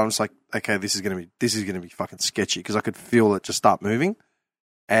sat down and was like, okay, this is gonna be fucking sketchy because I could feel it just start moving,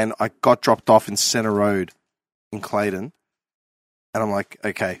 and I got dropped off in Centre Road in Clayton, and I'm like,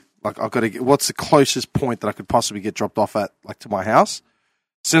 okay. Like, I've got to get, what's the closest point that I could possibly get dropped off at, like, to my house?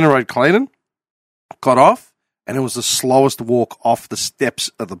 Centre Road, Clayton. Got off, and it was the slowest walk off the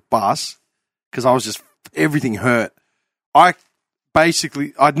steps of the bus because I was just, everything hurt. I'd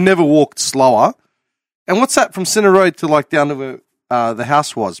never walked slower. And what's that from Centre Road to, like, down to where the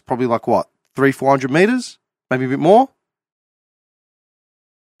house was? Probably, like, what, 300-400 metres? Maybe a bit more?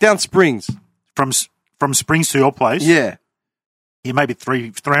 Down Springs. From Springs to your place. Yeah. Yeah, maybe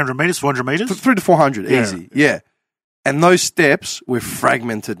 300 meters, 400 meters. 300 to 400, Yeah. easy. Yeah. And those steps were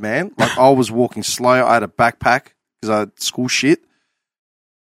fragmented, man. Like, I was walking slow. I had a backpack because I had school shit.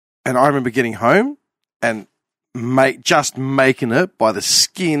 And I remember getting home and just making it by the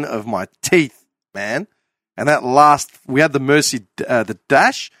skin of my teeth, man. And we had the Mercy, the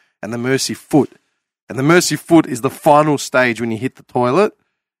dash and the Mercy foot. And the Mercy foot is the final stage when you hit the toilet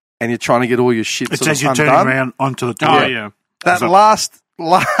and you're trying to get all your shit It's sort as of you're turning undone. around onto the Oh, toilet. yeah. That The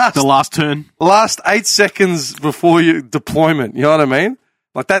last turn. last 8 seconds before your deployment, you know what I mean?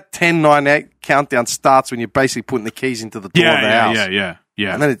 Like that 10, 9, 8 countdown starts when you're basically putting the keys into the door of the house.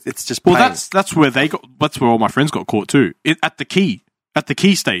 Yeah. And then it's just Well, pain. that's where all my friends got caught too. At the key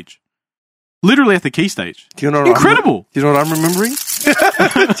stage. Literally at the key stage. Do you know what Incredible. Do you know what I'm remembering?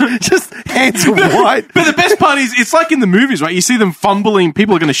 Just hands are white. But the best part is, it's like in the movies, right? You see them fumbling,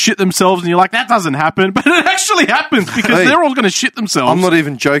 people are going to shit themselves, and you're like, that doesn't happen. But it actually happens because Hey, they're all going to shit themselves. I'm not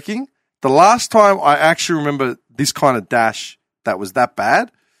even joking. The last time I actually remember this kind of dash that was that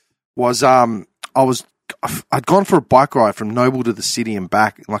bad was I'd gone for a bike ride from Noble to the city and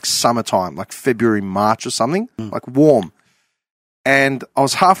back in like summertime, like February, March or something, like warm. And I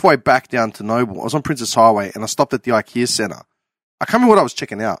was halfway back down to Noble. I was on Princess Highway and I stopped at the IKEA Centre. I can't remember what I was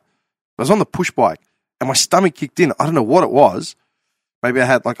checking out. I was on the push bike and my stomach kicked in. I don't know what it was. Maybe I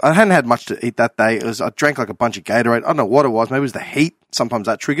hadn't had much to eat that day. I drank like a bunch of Gatorade. I don't know what it was. Maybe it was the heat. Sometimes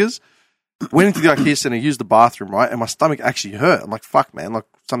that triggers. Went into the IKEA Centre, used the bathroom, right? And my stomach actually hurt. I'm like, fuck, man. Like,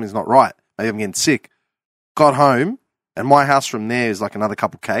 something's not right. Maybe I'm getting sick. Got home, and my house from there is like another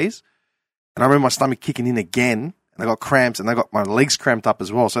couple Ks. And I remember my stomach kicking in again, and I got cramps, and I got my legs cramped up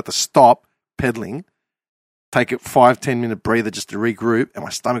as well. So I had to stop pedaling, take a 5-10 minute breather just to regroup, and my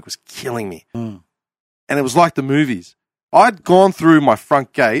stomach was killing me. And it was like the movies. I'd gone through my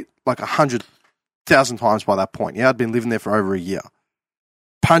front gate like 100,000 times by that point. Yeah, I'd been living there for over a year.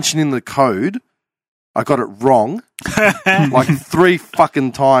 Punching in the code, I got it wrong like 3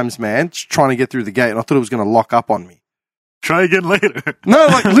 fucking times, man, just trying to get through the gate, and I thought it was going to lock up on me. Try again later. No,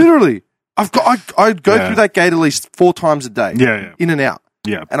 like literally. I'd go through that gate at least 4 times a day. Yeah. In and out.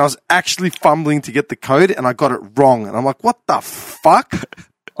 Yeah. And I was actually fumbling to get the code, and I got it wrong. And I'm like, what the fuck?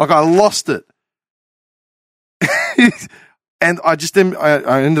 Like, I lost it. And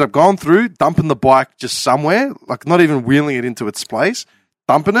I ended up going through, dumping the bike just somewhere, like not even wheeling it into its place,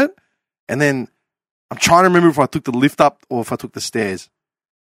 dumping it. And then I'm trying to remember if I took the lift up or if I took the stairs.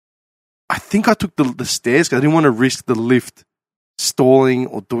 I think I took the stairs because I didn't want to risk the lift stalling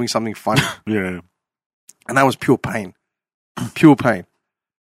or doing something funny. Yeah. And that was pure pain. Pure pain.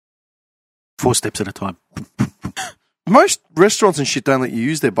 4 steps at a time. Most restaurants and shit don't let you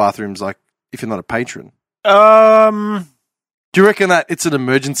use their bathrooms, like, if you're not a patron. Do you reckon that it's an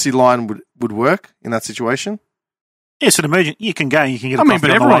emergency line would work in that situation? Yes, an emergency. You can go and you can get a I mean, coffee but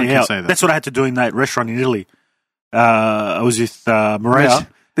on the everyone way can out. say that. That's what I had to do in that restaurant in Italy. I was with Maria.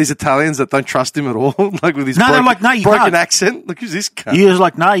 These Italians that don't trust him at all, like with his No, they're like, no, you broken can't. accent. Look, who's this cunt? He was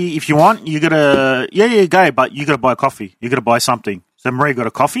like, no, if you want, you gotta, go, but you gotta buy a coffee. You gotta buy something. So Maria got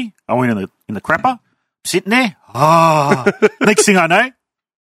a coffee. I went in the crapper, sitting there. Next thing I know,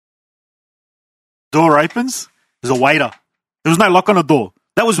 door opens. There's a waiter. There was no lock on the door.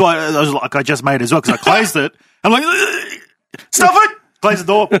 That was why I was like, I just made it as well because I closed it. I'm like, stuff it. Close the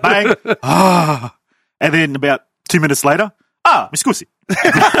door. Bang. And then about 2 minutes later, Miss Gussie.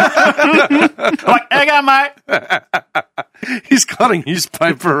 I'm like, there you go, mate. He's got a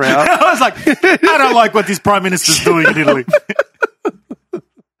newspaper out. I was like, I don't like what this Prime Minister's doing in Italy.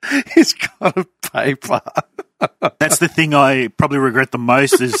 He's got a paper. That's the thing I probably regret the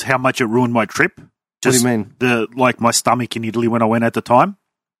most is how much it ruined my trip. What do you mean? My stomach in Italy when I went at the time.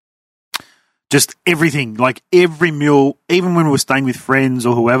 Just everything, like every meal, even when we were staying with friends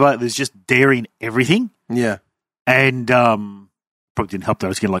or whoever, there's just dairy in everything. Yeah. And probably didn't help that I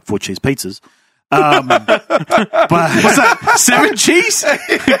was getting like 4 cheese pizzas. But What's that? 7 cheese?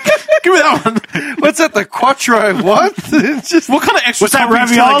 Give me that one. What's that? The Quattro? What? Just What kind of extra what's that toppings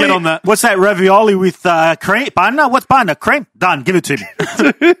can I ravioli? get on that? What's that ravioli with cream? Panna? What's panna? Cream? Done. Give it to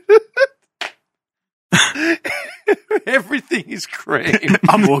me. everything is cream.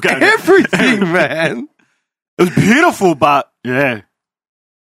 I'm walking. Everything, man. It was beautiful, but yeah.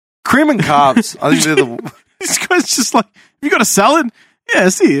 Cream and carbs. I think they're the. This guy's just like, you got a salad? Yeah,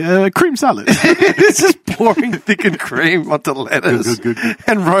 see, cream salad. It's just pouring thickened cream onto lettuce Good.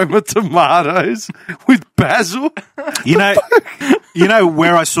 and Roma tomatoes with basil. You know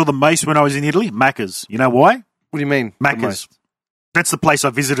where I saw the most when I was in Italy? Macca's. You know why? What do you mean? the Macca's. most? That's the place I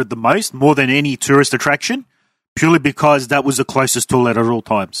visited the most, more than any tourist attraction, purely because that was the closest toilet at all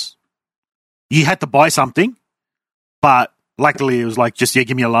times. You had to buy something, but Luckily, it was like just give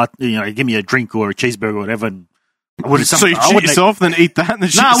me give me a drink or a cheeseburger or whatever. And I would have. So you shit yourself, then eat that, and then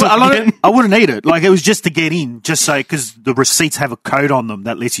shit No, yourself again? I wouldn't eat it. Like it was just to get in, just so because the receipts have a code on them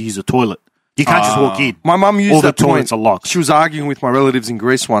that lets you use a toilet. You can't just walk in. My mum used All the that point. toilets are locked. She was arguing with my relatives in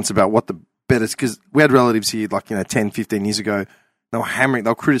Greece once about what the better, because we had relatives here 10, 15 years ago. They were hammering, they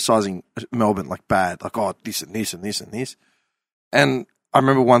were criticising Melbourne like bad, like, oh, this and this and this and this. And I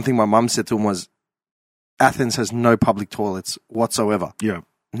remember one thing my mum said to him was, Athens has no public toilets whatsoever. Yeah.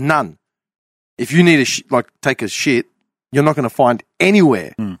 None. If you need take a shit, you're not going to find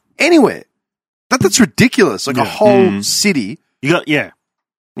anywhere. Anywhere. That's ridiculous. Like a whole city. You got You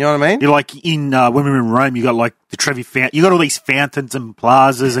know what I mean? You're like in when we were in Rome, you got like the Trevi Fountain. You got all these fountains and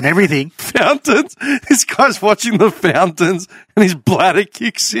plazas and everything. Fountains. This guy's watching the fountains and his bladder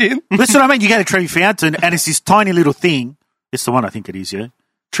kicks in. That's what I mean. You go to Trevi Fountain and it's this tiny little thing. It's the one I think it is, yeah.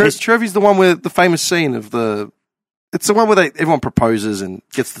 Trevi's the one where the famous scene of it's the one where everyone proposes and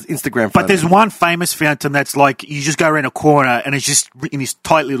gets the Instagram photo. But there's one famous fountain that's like you just go around a corner and it's just in this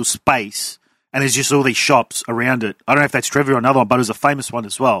tight little space and there's just all these shops around it. I don't know if that's Trevi or another one, but it was a famous one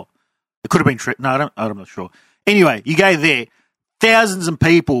as well. It could have been Trevi. No, I'm not sure. Anyway, you go there, thousands of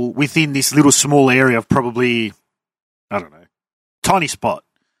people within this little small area of probably, I don't know, tiny spot.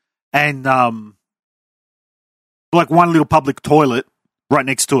 And like one little public toilet right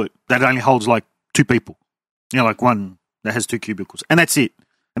next to it that only holds like 2 people. You know, like one that has 2 cubicles. And that's it.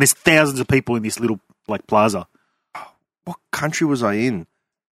 And there's thousands of people in this little like plaza. What country was I in?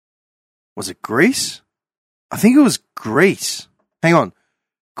 Was it Greece? I think it was Greece. Hang on.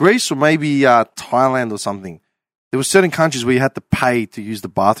 Greece or maybe Thailand or something. There were certain countries where you had to pay to use the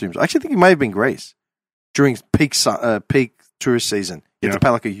bathrooms. I actually think it may have been Greece. During peak tourist season. You had to pay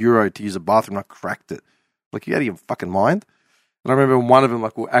like €1 to use a bathroom. I cracked it. Like, you out of your fucking mind? And I remember one of them,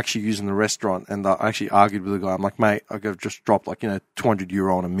 like, were actually using the restaurant, and I actually argued with the guy. I'm like, mate, I've just dropped, like,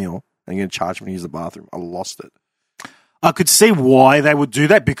 €200 on a meal, and you're going to charge me to use the bathroom. I lost it. I could see why they would do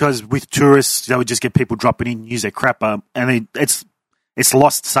that, because with tourists, they would just get people dropping in, use their crap, and it's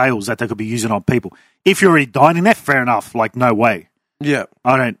lost sales that they could be using on people. If you're already dining there, fair enough. Like, no way. Yeah.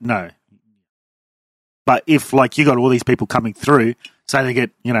 I don't know. But if, like, you got all these people coming through, say they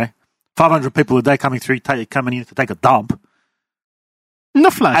get, 500 people a day coming through, coming in to take a dump.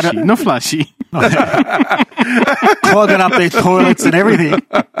 Not flashy. Clogging up their toilets and everything.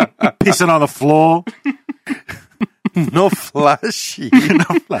 Pissing on the floor. Not flashy.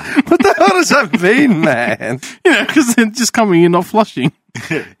 What the hell does that mean, man? Because they're just coming in, not flushing.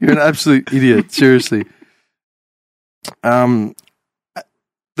 You're an absolute idiot. Seriously. The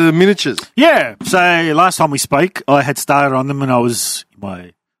miniatures. Yeah. So last time we spoke, I had started on them and I was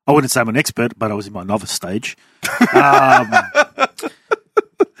I wouldn't say I'm an expert, but I was in my novice stage.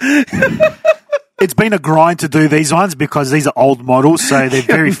 It's been a grind to do these ones because these are old models, so they're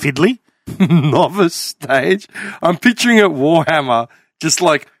very fiddly. Novice stage. I'm picturing at Warhammer just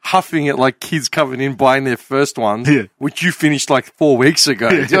like huffing at like kids coming in buying their first ones, which you finished like 4 weeks ago.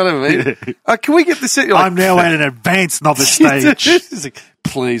 Do you know what I mean? Can we get this? Like, I'm now at an advanced novice stage. Like,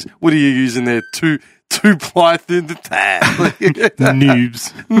 please, what are you using there? Two-ply thin to tab.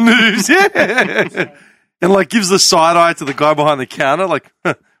 Noobs. Yeah. And like gives the side eye to the guy behind the counter. Like,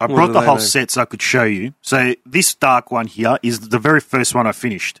 I brought the whole set so I could show you. So this dark one here is the very first one I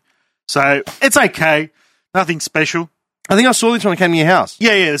finished. So it's okay. Nothing special. I think I saw this when I came to your house.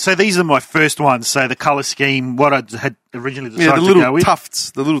 Yeah. So these are my first ones. So the colour scheme, what I had originally decided the little to go with.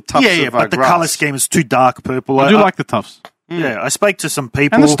 tufts. The little tufts Yeah, of but the grass. colour scheme is too dark purple. I do like the tufts. Yeah, I spoke to some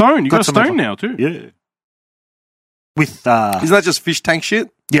people. And the stone. You got a some stone now too. Yeah. With Isn't that just fish tank shit?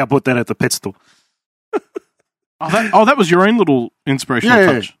 yeah, I bought that at the pet store. That was your own little inspirational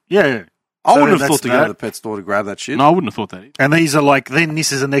touch. Yeah. I So wouldn't have that's thought to go that. to the pet store to grab that shit. No, I wouldn't have thought that either. And these are like, then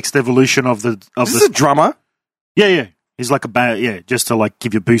this is the next evolution of the Is this a drummer? Yeah. He's like just to like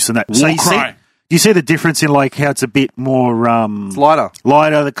give you a boost in that. War cry. You see the difference in like how it's a bit more It's lighter.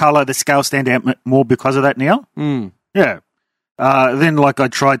 lighter, the colour, the scale stand out more because of that now. Yeah. Then like I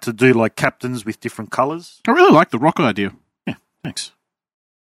tried to do like captains with different colours. I really like the rock idea. Yeah, thanks.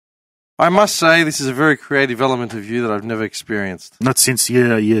 I must say, this is a very creative element of you that I've never experienced. Not since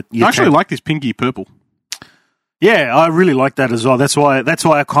you I actually like this pinky purple. Yeah, I really like that as well. That's why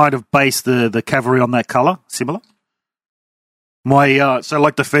I kind of based the cavalry on that colour, similar. So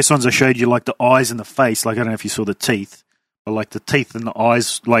like the first ones I showed you, like the eyes and the face, like I don't know if you saw the teeth, but like the teeth and the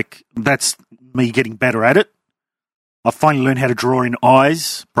eyes, like that's me getting better at it. I finally learned how to draw in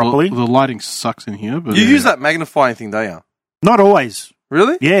eyes properly. The lighting sucks in here, but You use that magnifying thing, don't you? Not always.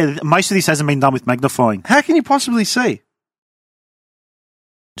 Really? Yeah, most of this hasn't been done with magnifying. How can you possibly see?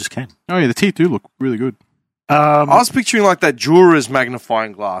 Just can. Oh yeah, the teeth do look really good. I was picturing like that Jura's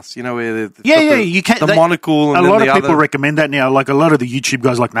magnifying glass, you know, where they've got you can. the monocle and a then lot the of people other. recommend that now. Like a lot of the YouTube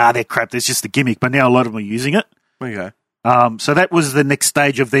guys, are like, nah, they're crap. That's just a gimmick. But now a lot of them are using it. Okay. So that was the next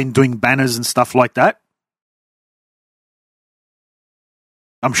stage of then doing banners and stuff like that.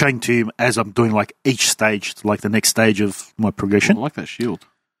 I'm showing to you as I'm doing like each stage, like the next stage of my I progression. like that shield.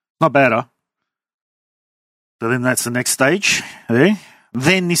 Not bad, huh? So then that's the next stage. There.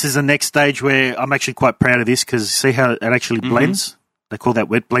 Then this is the next stage where I'm actually quite proud of this because see how it actually blends? They call that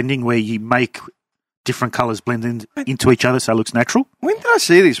wet blending, where you make different colours blend into each other so it looks natural. When did I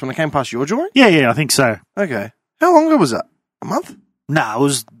see this? When I came past your joint? Yeah, I think so. Okay. How long ago was that? A month? No, it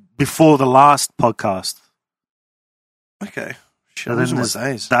was before the last podcast. Okay. Shit, So I'm then losing my there's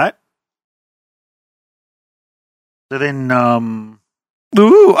days. that. So then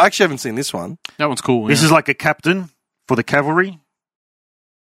Ooh, I actually haven't seen this one. That one's cool. this yeah. is like a captain for the cavalry.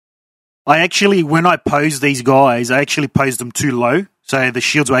 I actually, when I posed these guys, I actually posed them too low. So the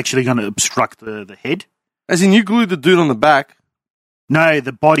shields were actually going to obstruct the head. As in, you glued the dude on the back. No,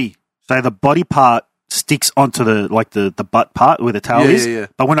 the body. So the body part sticks onto the butt part where the tail Yeah, is. yeah.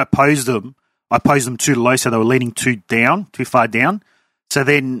 But when I posed them too low, so they were leaning too far down. So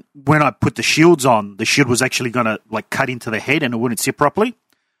then when I put the shields on, the shield was actually going to like cut into the head and it wouldn't sit properly.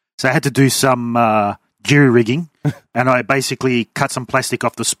 So I had to do some jury rigging, and I basically cut some plastic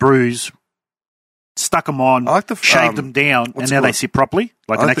off the sprues, stuck them on, I like the shaved them down, and what's now it they called? sit properly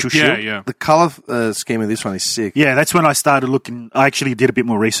like I an like actual the- shield. Yeah. The colour scheme of this one is sick. Yeah, that's when I started looking. I actually did a bit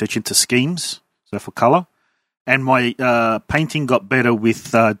more research into schemes, so for colour. And my painting got better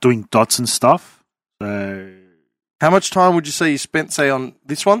with doing dots and stuff. So How much time would you say you spent, say, on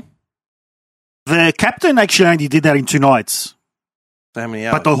this one? the captain actually only did that in 2 nights. So how many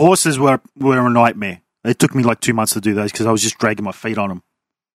hours? But the horses were a nightmare. It took me like 2 months to do those because I was just dragging my feet on them.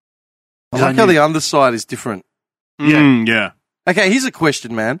 I like how the underside is different. Yeah. Okay, here's a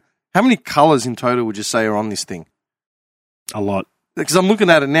question, man. How many colours in total would you say are on this thing? A lot. Because I'm looking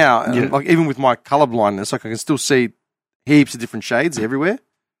at it now, and Yeah. like even with my colour blindness, like I can still see heaps of different shades everywhere.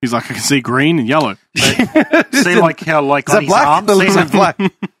 He's like, I can see green and yellow. See like how like Is on that his black? arms. The little black.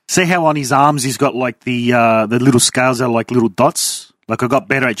 See how on his arms he's got like the little scales are like little dots. Like I got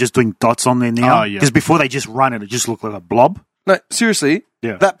better at just doing dots on there now. Oh, yeah. Because before they just run it just looked like a blob. No, seriously.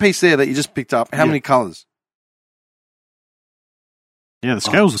 Yeah. That piece there that you just picked up, how Yeah. many colours? Yeah, the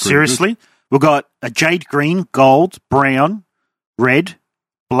scales are pretty Seriously, we've got a jade green, gold, brown, red,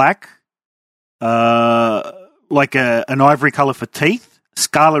 black, like an ivory color for teeth,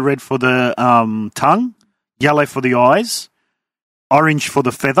 scarlet red for the tongue, yellow for the eyes, orange for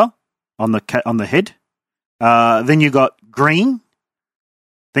the feather on the head. Then you got green.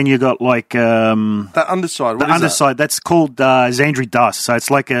 Then you got like That underside. What the is underside. That's called Xandri dust. So it's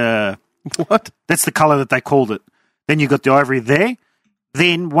like a that? What? that's the color that they called it. Then you got the ivory there.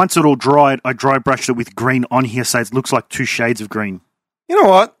 Then once it all dried, I dry brushed it with green on here, so it looks like 2 shades of green. You know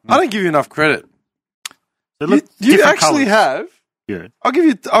what? I don't give you enough credit. They You, look you different actually colours. have. Yeah. I'll give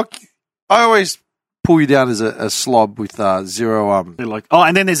you. I always pull you down as a slob with zero. They're like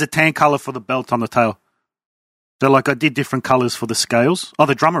and then there's a tan color for the belt on the tail. So like I did different colors for the scales. Oh,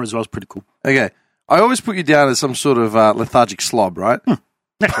 the drummer as well is pretty cool. Okay. I always put you down as some sort of lethargic slob, right?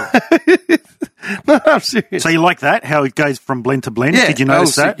 No, I'm serious. So you like that? How it goes from blend to blend? Yeah, Did you that notice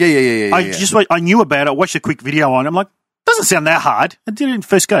was that? sick. Yeah. I knew about it. I watched a quick video on it. I'm like, doesn't sound that hard. I did it in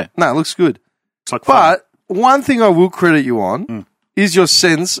first go. No, it looks good. It's like fun. But one thing I will credit you on is your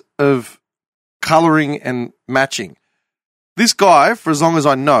sense of colouring and matching. This guy, for as long as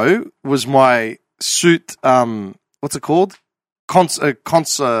I know, was my suit. What's it called?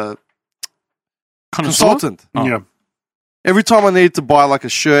 Consultant. Oh. Yeah. Every time I needed to buy like a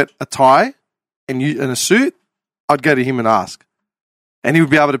shirt, a tie, and a suit, I'd go to him and ask, and he would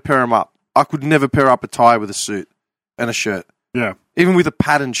be able to pair them up. I could never pair up a tie with a suit and a shirt. Yeah. Even with a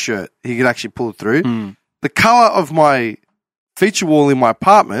patterned shirt, he could actually pull it through. The colour of my feature wall in my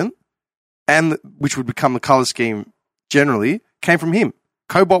apartment, and which would become the colour scheme generally, came from him.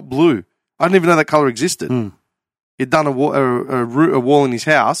 Cobalt blue. I didn't even know that colour existed. He'd done a wall in his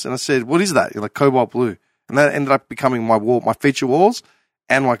house, and I said, "What is that?" You're like, cobalt blue. And that ended up becoming my wall, my feature walls,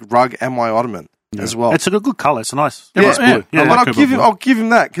 and my rug and my ottoman as well. It's a good color. It's nice. Yeah, It's blue. yeah. Yeah. But like I'll give him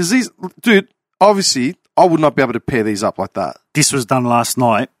that because these, dude, obviously, I would not be able to pair these up like that. This was done last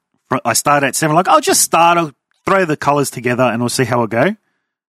night. I started at 7. Like, I'll just start. I'll throw the colors together and we'll see how I go.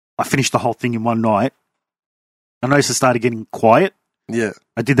 I finished the whole thing in one night. I noticed it started getting quiet. Yeah,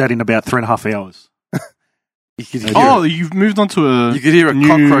 I did that in about 3.5 hours. you could hear. Oh, you've moved on to a. You could hear a new-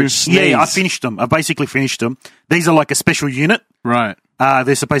 cockroach sneeze. Yeah, I finished them. I basically finished them. These are like a special unit. Right.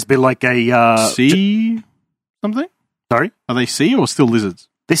 They're supposed to be like a C? something? Sorry? Are they sea or still lizards?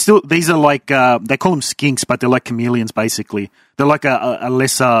 These are like, they call them skinks, but they're like chameleons, basically. They're like a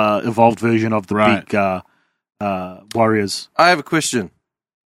lesser evolved version of the Right. big warriors. I have a question.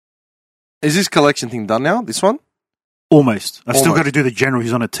 Is this collection thing done now? This one? Almost. I've still Almost. got to do the general.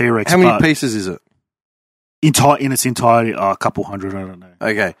 He's on a T-Rex. How many but pieces is it? in its entirety, a couple hundred, I don't know.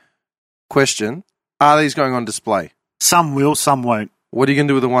 Okay. Question. Are these going on display? Some will, some won't. What are you going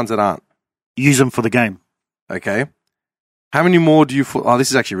to do with the ones that aren't? Use them for the game. Okay. How many more do you... Oh, this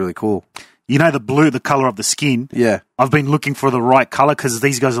is actually really cool. You know the blue, the colour of the skin? Yeah. I've been looking for the right colour because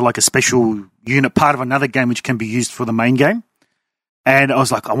these guys are like a special unit, part of another game which can be used for the main game. And I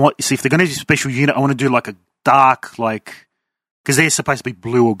was like, see, if they're going to do a special unit, I want to do like a dark, like... Because they're supposed to be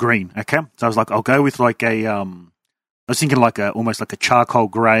blue or green, okay? So I was like, I'll go with like a... I was thinking like almost like a charcoal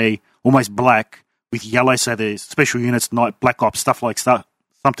grey, almost black, with yellow, so there's special units, night, black ops,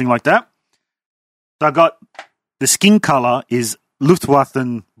 something like that. So I got... The skin colour is Luftwaffe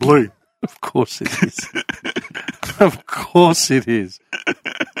blue. Of course it is. Of course it is.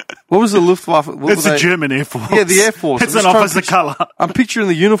 What was the Luftwaffe? It's the German Air Force. Yeah, the Air Force. It's an officer colour. I'm picturing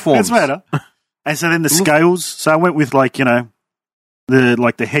the uniforms. It's matter. And so then the scales. So I went with like,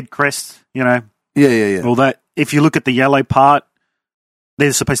 the head crest, Yeah. all that. If you look at the yellow part,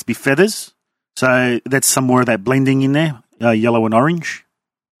 there's supposed to be feathers. So that's some more of that blending in there, yellow and orange.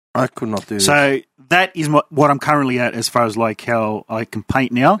 I could not do this. So that is what I'm currently at as far as like how I can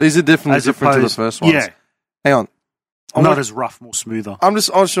paint now. These are definitely As different to the opposed- first ones. Yeah. Hang on. Not as rough, more smoother. I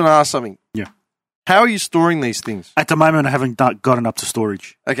just want to ask something. Yeah. How are you storing these things? At the moment, I haven't gotten up to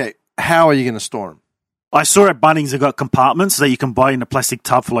storage. Okay. How are you going to store them? I saw at Bunnings they've got compartments that you can buy in a plastic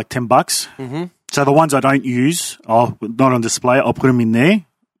tub for like $10. Mm-hmm. So the ones I don't use, not on display, I'll put them in there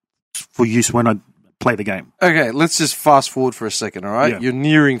for use when I play the game. Okay, let's just fast forward for a second, all right? Yeah. You're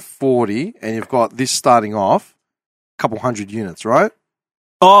nearing 40, and you've got this starting off, a couple hundred units, right?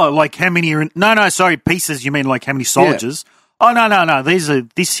 Oh, like how many are in... No, sorry, pieces. You mean like how many soldiers? Oh, no.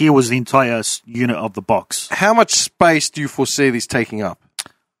 This here was the entire unit of the box. How much space do you foresee this taking up?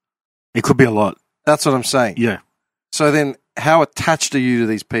 It could be a lot. That's what I'm saying. Yeah. So then, how attached are you to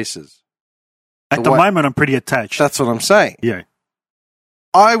these pieces? At the moment, I'm pretty attached. That's what I'm saying. Yeah.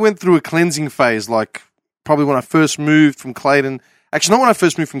 I went through a cleansing phase, like probably when I first moved from Clayton. Actually, not when I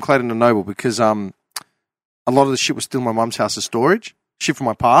first moved from Clayton to Noble, because a lot of the shit was still in my mum's house as storage. Shit from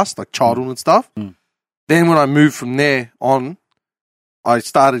my past, like childhood and stuff. Mm. Then when I moved from there on, I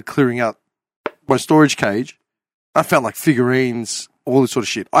started clearing out my storage cage. I found like figurines, all this sort of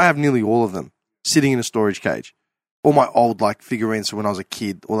shit. I have nearly all of them sitting in a storage cage. All my old like figurines from when I was a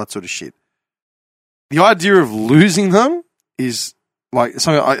kid, all that sort of shit. The idea of losing them is like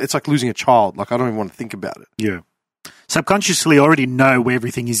something. It's like losing a child. Like I don't even want to think about it. Yeah. Subconsciously, I already know where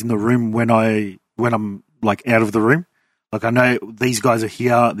everything is in the room when I'm like out of the room. Like I know these guys are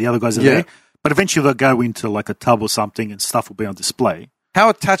here, the other guys are there. But eventually they'll go into like a tub or something and stuff will be on display. How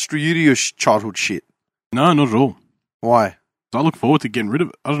attached were you to your childhood shit? No, not at all. Why? I look forward to getting rid of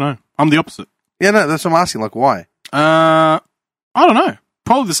it. I don't know. I'm the opposite. Yeah, no, that's what I'm asking. Like, why? I don't know.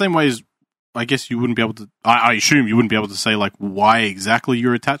 Probably the same way as I guess you wouldn't be able to. I assume you wouldn't be able to say like why exactly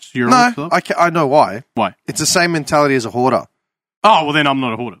you're attached to your own No, stuff. I know why. Why? It's the same mentality as a hoarder. Oh well, then I'm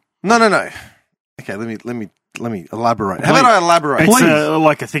not a hoarder. No. Okay, let me elaborate. How about I elaborate? It's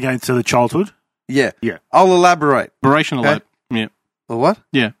like a thing into the childhood. Yeah. Yeah. I'll elaborate. Elaboration, Okay. yeah, Well, what?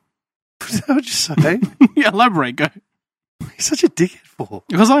 yeah, What would you say? yeah. Elaborate, go. You're such a dickhead for.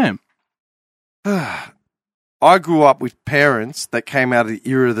 Because I am. I grew up with parents that came out of the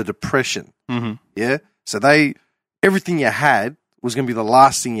era of the Depression. Mm-hmm. Yeah. So everything you had was going to be the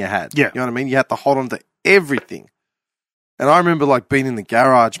last thing you had. Yeah. You know what I mean? You had to hold on to everything. And I remember like being in the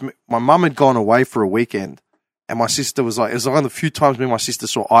garage. My mum had gone away for a weekend, and my sister was like, it was one of the few times me and my sister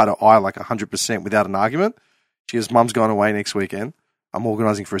saw eye to eye, like 100% without an argument. She goes, Mum's going away next weekend. I'm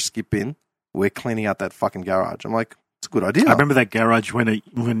organising for a skip in. We're cleaning out that fucking garage. I'm like, it's a good idea. I remember that garage when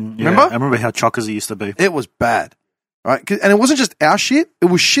Remember? I remember how chockers it used to be. It was bad. Right? And it wasn't just our shit. It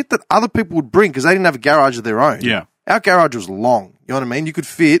was shit that other people would bring because they didn't have a garage of their own. Yeah. Our garage was long. You know what I mean? You could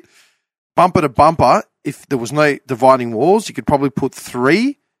fit bumper to bumper. If there was no dividing walls, you could probably put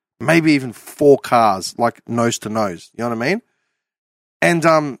 3, maybe even 4 cars, like nose to nose. You know what I mean? And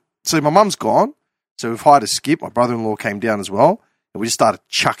so my mum's gone. So we've hired a skip. My brother-in-law came down as well. And we just started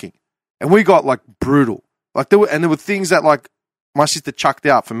chucking. And we got like brutal. Like there were things that like my sister chucked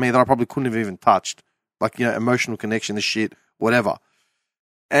out for me that I probably couldn't have even touched. Like, you know, emotional connection, this shit, whatever.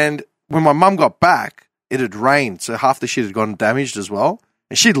 And when my mum got back, it had rained. So half the shit had gotten damaged as well.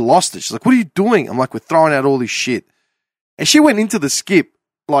 And she'd lost it. She's like, what are you doing? I'm like, we're throwing out all this shit. And she went into the skip,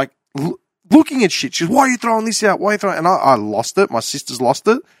 like, looking at shit. She's, why are you throwing this out? Why are you throwing? And I lost it. My sister's lost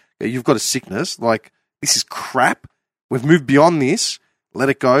it. You've got a sickness. Like, this is crap. We've moved beyond this. Let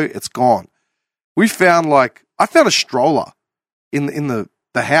it go. It's gone. I found a stroller in the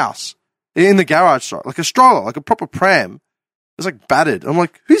house, in the garage, sorry, like a stroller, like a proper pram. It's like battered. I'm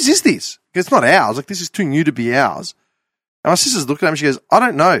like, whose is this? It's not ours. Like, this is too new to be ours. And my sister's looking at me. She goes, I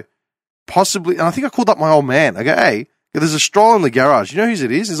don't know. Possibly. And I think I called up my old man. I go, hey, there's a stroller in the garage. You know whose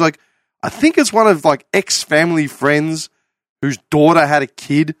it is? He's like, I think it's one of like ex-family friends whose daughter had a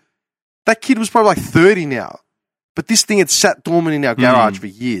kid. That kid was probably like 30 now. But this thing had sat dormant in our garage for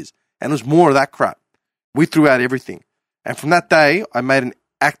years. And there was more of that crap. We threw out everything. And from that day, I made an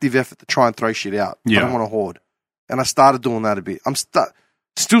active effort to try and throw shit out. Yeah. I don't want to hoard. And I started doing that a bit. I'm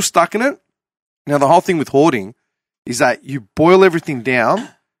still stuck in it. Now, the whole thing with hoarding is that you boil everything down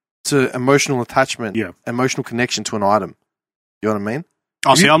to emotional attachment, emotional connection to an item. You know what I mean?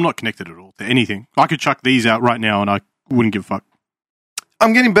 Oh, see, I'm not connected at all to anything. I could chuck these out right now and I wouldn't give a fuck.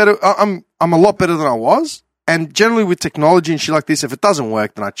 I'm getting better. I'm a lot better than I was. And generally with technology and shit like this, if it doesn't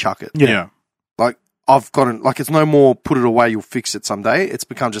work, then I chuck it. Yeah. Like, I've gotten, like, it's no more put it away, you'll fix it someday. It's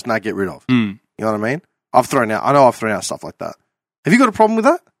become just, get rid of. You know what I mean? I've thrown out stuff like that. Have you got a problem with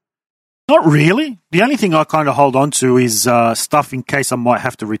that? Not really. The only thing I kind of hold on to is stuff in case I might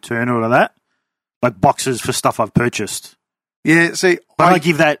have to return all of that. Like boxes for stuff I've purchased. Yeah, see. But I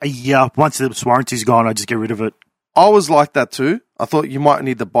give that a year. Once the warranty's gone, I just get rid of it. I was like that too. I thought you might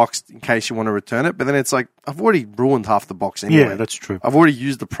need the box in case you want to return it. But then it's like, I've already ruined half the box anyway. Yeah, that's true. I've already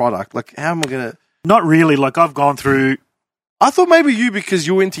used the product. Like, how am I going to... Not really. Like, I've gone through... I thought maybe you, because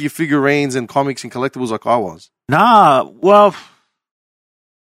you're into your figurines and comics and collectibles like I was. Nah, well...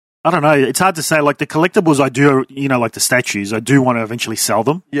 I don't know. It's hard to say. Like, the collectibles I do, like the statues, I do want to eventually sell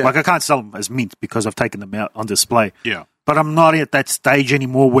them. Yeah. Like, I can't sell them as mint because I've taken them out on display. Yeah. But I'm not at that stage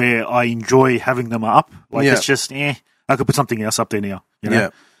anymore where I enjoy having them up. Like, it's just, I could put something else up there now. You know?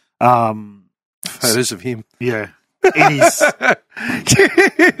 Yeah. Photos of him. Yeah. The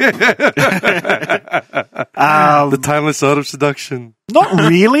timeless art of seduction. Not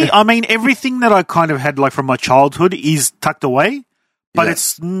really. I mean, everything that I kind of had, like, from my childhood is tucked away. But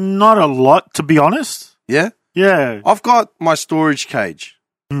it's not a lot, to be honest. Yeah? Yeah. I've got my storage cage.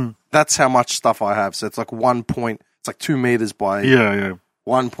 That's how much stuff I have. So it's like 2 meters by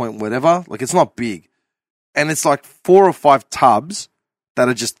 1 point whatever. Like, it's not big. And it's like 4 or 5 tubs that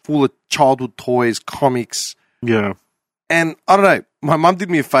are just full of childhood toys, comics. Yeah. And I don't know. My mum did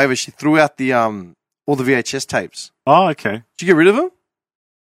me a favor. She threw out the all the VHS tapes. Oh, okay. Did you get rid of them?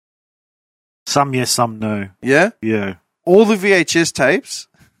 Some yes, some no. Yeah? Yeah. All the VHS tapes,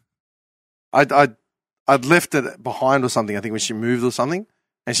 I'd left it behind or something, I think, when she moved or something.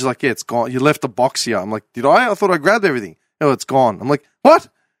 And she's like, yeah, it's gone. You left the box here. I'm like, did I? I thought I grabbed everything. No, it's gone. I'm like, what?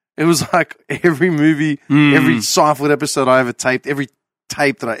 It was like every movie, every Seinfeld episode I ever taped, every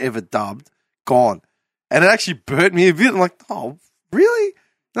tape that I ever dubbed, gone. And it actually burnt me a bit. I'm like, oh, really?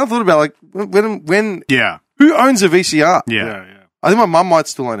 And I thought about, like, when who owns a VCR? Yeah. I think my mum might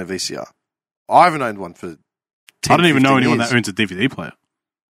still own a VCR. I haven't owned one for 10, I don't even know anyone years. that owns a DVD player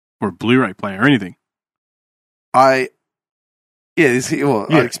or a Blu-ray player or anything. I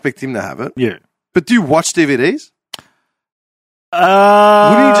expect him to have it. Yeah. But do you watch DVDs?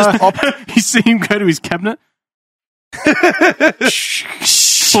 Wouldn't you just you see him go to his cabinet?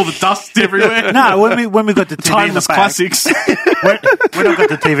 All the dust everywhere. No, when we got the TV in the Timeless back, classics. when I got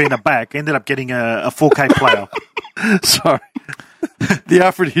the TV in the back, I ended up getting a 4K player. Sorry. The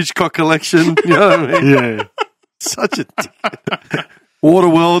Alfred Hitchcock collection. You know what I mean? Yeah. Such a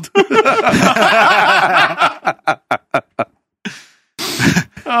Waterworld.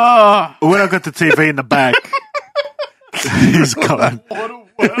 When I got the TV in the back, he's gone.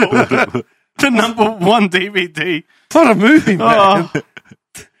 Waterworld. The number 1 DVD. What a movie, man.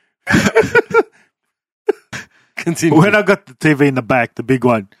 Continue. When I got the TV in the back, the big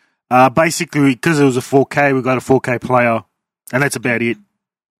one, basically, because it was a 4K, we got a 4K player, and that's about it.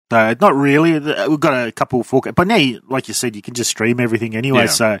 So, not really. We've got a couple of 4K. But now, like you said, you can just stream everything anyway. Yeah.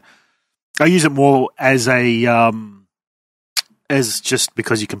 So, I use it more as as just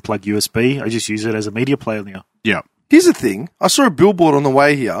because you can plug USB. I just use it as a media player now. Yeah. Here's the thing. I saw a billboard on the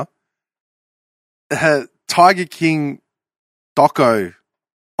way here. Tiger King doco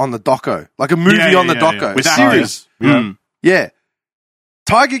on the doco. Like a movie on the doco. With a series. Yeah.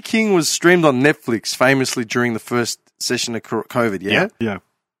 Tiger King was streamed on Netflix famously during the first session of COVID, yeah? Yeah.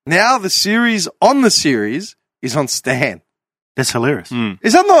 Now the series is on Stan. That's hilarious.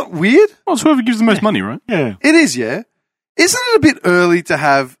 Is that not weird? Well, it's whoever gives the most money, right? Yeah. It is, yeah. Isn't it a bit early to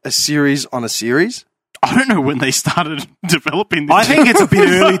have a series on a series? I don't know when they started developing this. I think it's a bit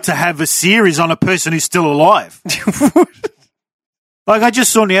early to have a series on a person who's still alive. Like, I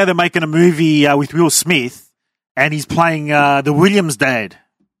just saw now they're making a movie with Will Smith, and he's playing the Williams dad.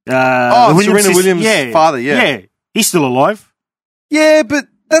 The Serena Williams' father, yeah. He's still alive. Yeah, but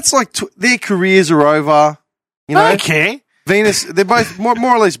that's like their careers are over. You know, I don't care. Venus, they're both more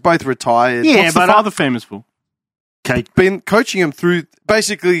or less both retired. Yeah, What's the father famous for? Okay. Been coaching him through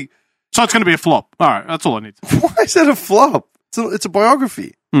basically. So it's going to be a flop. All right, that's all I need. Why is that a flop? It's a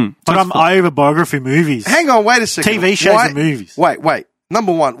biography. But I'm over biography movies. Hang on, wait a second. TV shows and movies. Wait.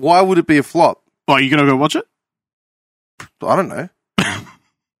 Number one, why would it be a flop? Oh, are you going to go watch it? I don't know.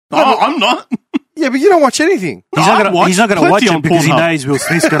 I'm not. Yeah, but you don't watch anything. He's not going to watch it because he Pornhub. knows Will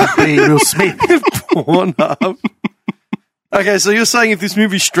Smith's going to be Will Smith. Pornhub. Okay, so you're saying if this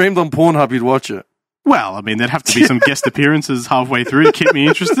movie streamed on Pornhub, you'd watch it? Well, I mean, there'd have to be some guest appearances halfway through to keep me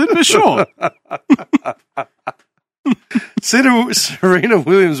interested, but sure. Serena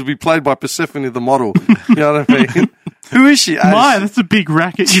Williams will be played by Persephone the model. You know what I mean? Who is she? My, that's a big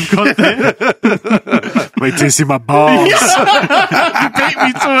racket you've got there. Wait till you see my balls. You beat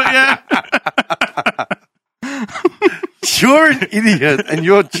me to it, yeah. You're an idiot, and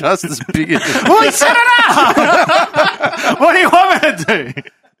you're just as big as Well, set it up! What do you want me to do?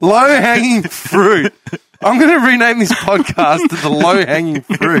 low-hanging fruit. I'm going to rename this podcast to the low-hanging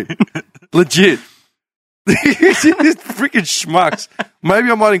fruit. Legit. These freaking schmucks. Maybe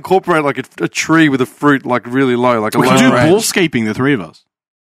I might incorporate like a tree with a fruit like really low, like a We low can do range. ballscaping, the three of us.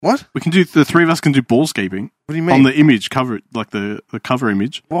 What? We can do, the three of us can do ballscaping. What do you mean? On the image cover, like the cover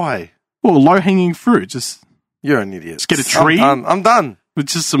image. Why? Well, low-hanging fruit, just You're an idiot. Just get a tree. I'm done. with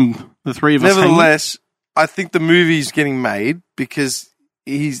just the three of us hanging. Nevertheless, I think the movie's getting made because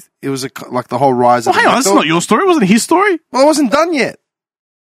it was like the whole rise of Well, hang on, that's not your story. Wasn't it his story? Well, it wasn't done yet.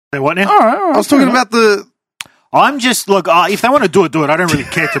 Say what now? All right. I was talking about the... I'm just, look, if they want to do it, do it. I don't really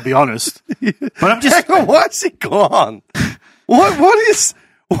care, to be honest. But I'm just... Hang on, why is he gone? What is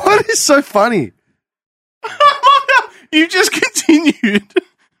so funny? You just continued.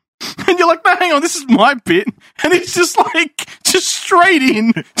 And you're like, no, hang on, this is my bit. And he's just like, just straight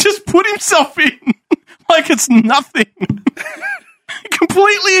in, just put himself in like it's nothing. He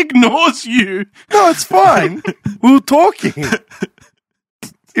completely ignores you. No, it's fine. We were talking.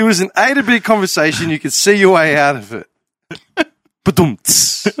 It was an A to B conversation. You could see your way out of it. Ba-dum,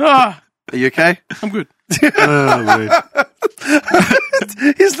 tss. Ah, Are you okay? I'm good.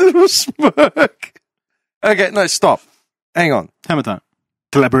 His little smirk. Okay, no, stop. Hang on. Hammer time.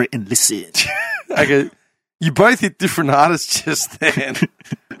 Collaborate and listen. Okay, you both hit different artists just then.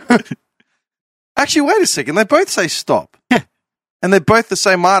 Actually, wait a second. They both say stop. Yeah. And they're both the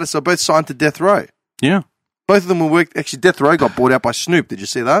same artists. They're both signed to Death Row. Yeah. Both of them were worked. Actually, Death Row got bought out by Snoop. Did you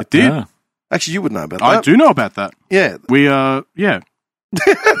see that? Did. Yeah. Actually, you would know about that. I do know about that. Yeah. We, yeah.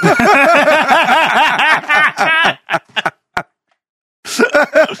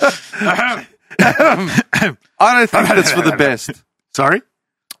 I don't think that's for the best. Sorry?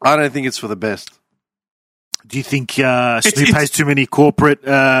 I don't think it's for the best. Do you think Snoop has too many corporate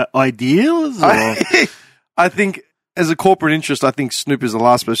ideals? Or? I think, as a corporate interest, I think Snoop is the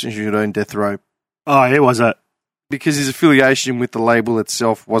last person who should own Death Row. Oh, yeah, was that? Because his affiliation with the label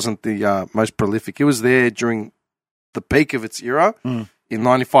itself wasn't the most prolific. It was there during the peak of its era in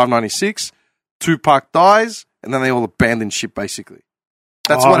 95, 96. Tupac dies, and then they all abandoned ship, basically.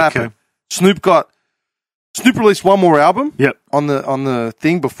 That's what happened. Snoop released one more album on the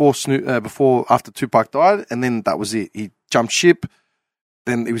thing before after Tupac died, and then that was it. He jumped ship.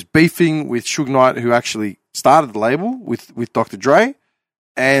 Then he was beefing with Suge Knight, who actually started the label with Dr. Dre.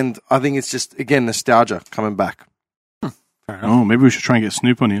 And I think it's just, again, nostalgia coming back. Oh, maybe we should try and get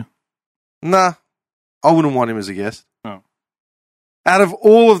Snoop on here. Nah, I wouldn't want him as a guest. Oh. Out of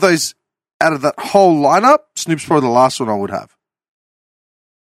that whole lineup, Snoop's probably the last one I would have.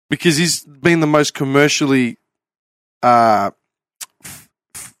 Because he's been the most commercially, what's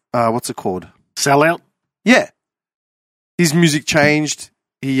it called? Sellout? Yeah. His music changed.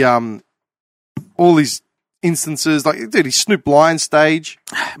 He, all these instances, like, dude, he Snoop Lion stage.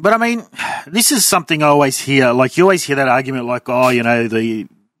 But I mean, this is something I always hear. Like, you always hear that argument, like, oh, you know, the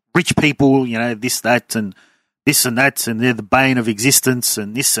rich people, you know, this, that, and this and that, and they're the bane of existence,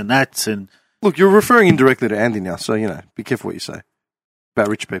 and this and that, and Look, you're referring indirectly to Andy now, so, you know, be careful what you say about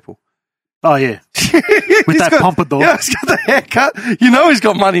rich people. oh yeah, with that pompadour. Yeah, he's got the haircut. You know he's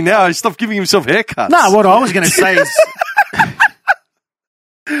got money now. He stopped giving himself haircuts. No, what I was going to say is,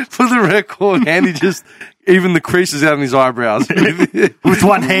 For the record, Andy just even the creases out in his eyebrows With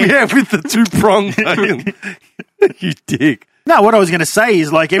one hand. Yeah, with the two prong. You dick. No, what I was going to say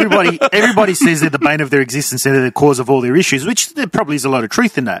is like everybody says they're the bane of their existence and they're the cause of all their issues, which there probably is a lot of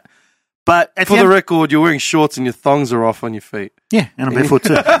truth in that. But at For the record, you're wearing shorts and your thongs are off on your feet. yeah, and I'm barefoot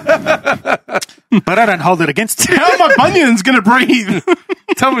too. But I don't hold it against you. How are my bunions going to breathe?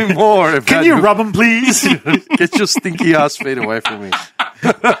 Tell me more. Can you rub them, please? Get your stinky ass feet away from me.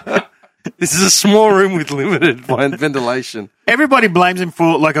 This is a small room with limited ventilation. Everybody blames him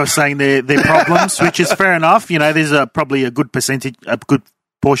for, like I was saying, their problems, which is fair enough. You know, there's probably a good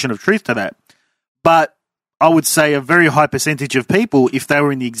portion of truth to that. But I would say a very high percentage of people, if they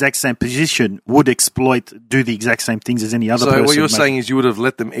were in the exact same position, would do the exact same things as any other person. So what you're saying is you would have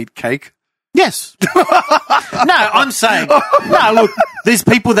let them eat cake? Yes. No, I'm saying, no, look, there's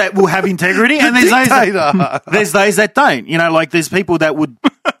people that will have integrity and there's those that don't. You know, like there's people that would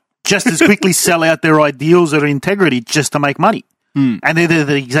just as quickly sell out their ideals or integrity just to make money. And they're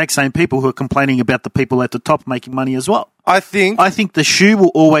the exact same people who are complaining about the people at the top making money as well. I think the shoe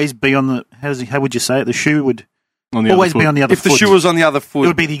will always be on the, how would you say it? The shoe would always be on the other foot. If the shoe was on the other foot. It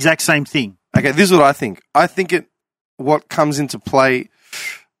would be the exact same thing. Okay, this is what I think. I think what comes into play,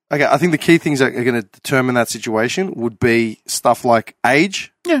 okay, I think the key things that are going to determine that situation would be stuff like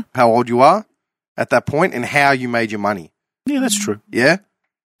age, how old you are at that point, and how you made your money. Yeah, that's true. Yeah?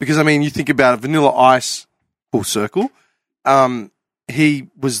 Because, I mean, you think about Vanilla Ice, full circle, he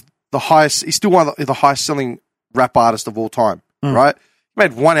was he's still one of the highest selling rap artists of all time, right? He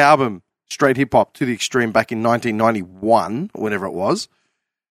made one album, straight hip hop to the extreme, back in 1991, or whatever it was.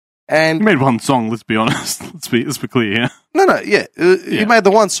 And He made one song, let's be honest. Let's be clear here. He made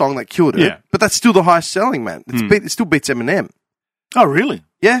the one song that killed it, but that's still the highest selling, man. It still beats Eminem. Oh, really?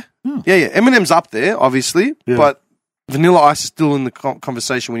 Yeah. Yeah. Eminem's up there, obviously, but Vanilla Ice is still in the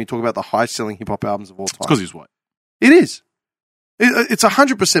conversation when you talk about the highest selling hip hop albums of all time. It's because he's white. It is. It's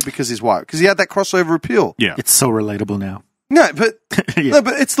 100% because he's white, because he had that crossover appeal. Yeah. It's so relatable now. No, but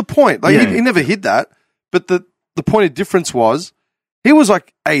but it's the point. Like he never hid that. But the point of difference was he was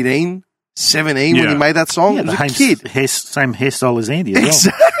like 18, 17 when he made that song. Yeah, he was the a kid. Same hairstyle as Andy as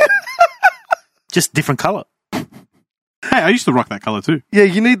well. Just different colour. Hey, I used to rock that colour too. Yeah,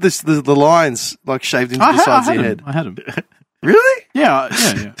 you need the lines like shaved into the sides of your head. I had them. Really? Yeah.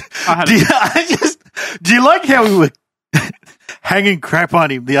 I had them. Do you like how we were hanging crap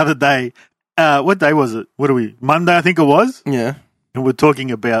on him the other day? What day was it? Monday, I think it was? Yeah. And we're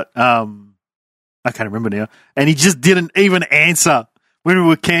talking about, I can't remember now. And he just didn't even answer when we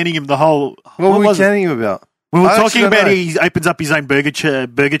were canning him the whole. What were we canning him about? We were talking about he opens up his own burger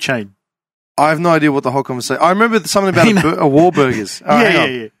chain. I have no idea what the whole conversation. I remember something about a Wahlburgers.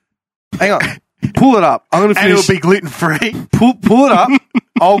 Yeah. Hang on. Pull it up. I'm going to finish. And it'll be gluten free. Pull it up.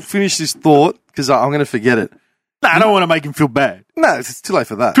 I'll finish this thought because I'm going to forget it. No, I don't want to make him feel bad. No, it's too late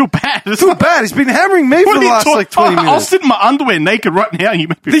for that. Feel bad. Feel bad. He's been hammering me for the last 20 minutes. I'll sit in my underwear naked right now and you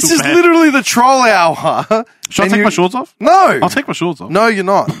make me This feel is bad. literally the troll hour. Should I take my shorts off? No. I'll take my shorts off. No, you're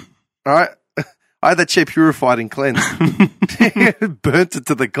not. All right. I had that chair purified and cleansed. Burnt it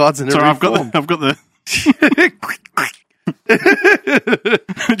to the gods and Sorry, every I've got the.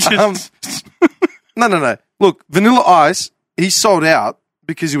 No. Look, Vanilla Ice, he sold out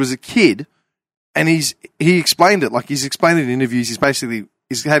because he was a kid, and he explained it. Like, he's explained it in interviews.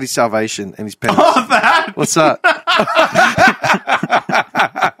 He's had his salvation and his penance. Oh, that! What's that?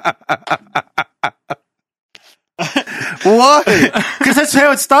 Why? Because that's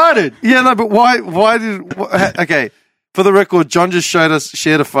how it started. Yeah, no, but why okay, for the record, John just shared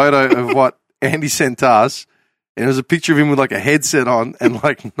a photo of what Andy sent us, and it was a picture of him with like a headset on and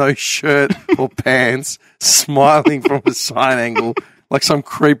like no shirt or pants, smiling from a side angle like some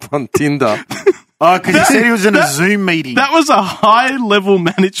creep on Tinder. Oh, because he said he was in a Zoom meeting. That was a high-level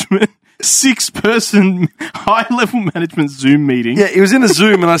management, 6-person high-level management Zoom meeting. Yeah, he was in a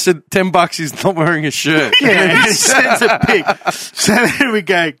Zoom, and I said, $10, he's not wearing a shirt. Yeah, he sends a pic. So there we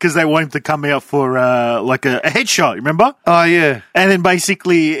go, because they want him to come out for like a headshot, remember? Oh, yeah. And then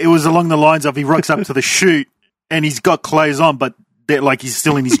basically it was along the lines of he rocks up to the shoot, and he's got clothes on, but like he's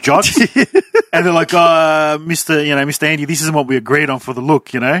still in his jocks. And they're like, Mr. Andy, this isn't what we agreed on for the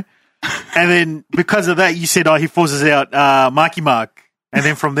look, And then because of that, you said, he forces out Marky Mark. And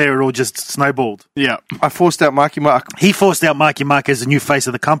then from there, it all just snowballed. Yeah. I forced out Marky Mark. He forced out Marky Mark as the new face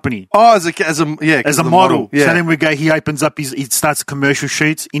of the company. Oh, as a model. Yeah. So then we go, he opens up he starts commercial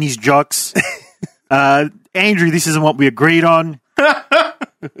shoots in his jocks. Andrew, this isn't what we agreed on.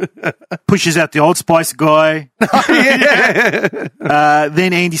 Pushes out the Old Spice guy.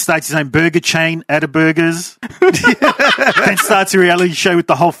 Then Andy starts his own burger chain, Atta Burgers. Then starts a reality show with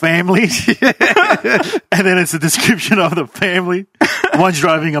the whole family. And then it's a description of the family. One's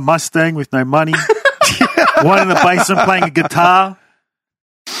driving a Mustang with no money. One in the basement playing a guitar.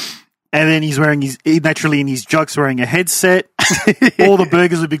 And then he's naturally in his jocks wearing a headset. All the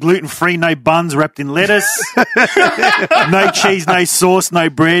burgers would be gluten-free, no buns wrapped in lettuce. No cheese, no sauce, no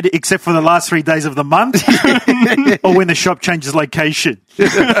bread, except for the last 3 days of the month. Or when the shop changes location.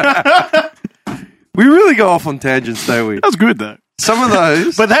 We really go off on tangents, don't we? That's good, though. Some of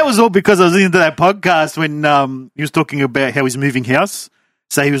those. But that was all because I was into that podcast when he was talking about how he's moving house.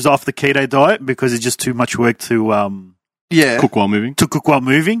 So he was off the keto diet because it's just too much work to Cook while moving. cook while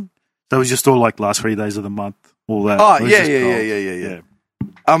moving. So it was just all like last 3 days of the month, all that. Oh, It was yeah, just yeah.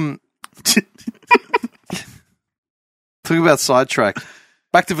 cold. Talking about sidetrack.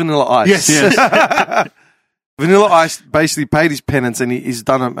 Back to Vanilla Ice. Yes. Vanilla Ice basically paid his penance, and he's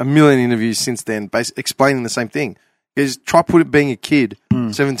done a million interviews since then, explaining the same thing. He's try put it being a kid,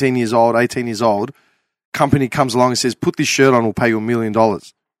 17 years old, 18 years old. Company comes along and says, "Put this shirt on, we'll pay you $1 million."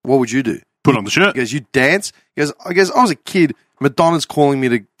 What would you do? Put on the shirt. He goes, "You dance?" He goes, I was a kid. Madonna's calling me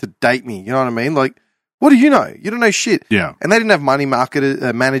to date me. You know what I mean? Like, what do you know? You don't know shit. Yeah. And they didn't have money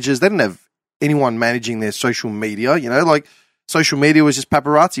managers. They didn't have anyone managing their social media. You know, like social media was just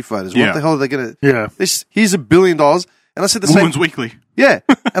paparazzi photos. Yeah. What the hell are they going to? Yeah. Here's $1 billion. And I said the Women's same. Weekly. Yeah.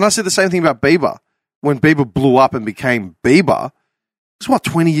 And I said the same thing about Bieber. When Bieber blew up and became Bieber, he was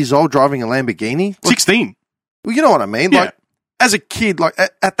 20 years old driving a Lamborghini? 16. Well, you know what I mean? Yeah. Like, as a kid, like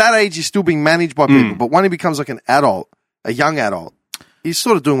at that age, he's still being managed by people. But when he becomes like an adult, a young adult, he's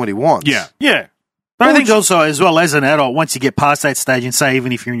sort of doing what he wants. Yeah. Yeah. But I think also, as well as an adult, once you get past that stage and say,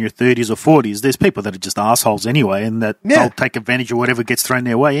 even if you're in your 30s or 40s, there's people that are just assholes anyway, and that Yeah. they'll take advantage of whatever gets thrown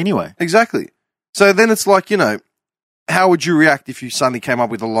their way anyway. Exactly. So then it's like, you know, how would you react if you suddenly came up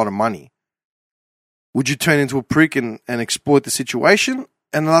with a lot of money? Would you turn into a prick and exploit the situation?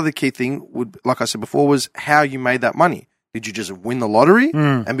 And another key thing would, like I said before, was how you made that money. Did you just win the lottery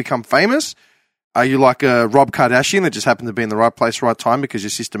and become famous? Are you like a Rob Kardashian that just happened to be in the right place, right time because your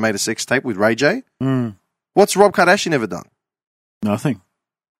sister made a sex tape with Ray J? What's Rob Kardashian ever done? Nothing.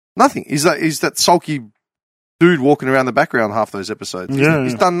 Nothing. He's that sulky dude walking around the background half those episodes. Yeah,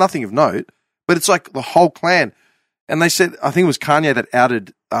 He's yeah. done nothing of note, but it's like the whole clan. And they said, I think it was Kanye that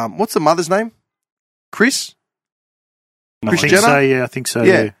outed, what's the mother's name? Kris? I Kris think Jenner? so, yeah. I think so,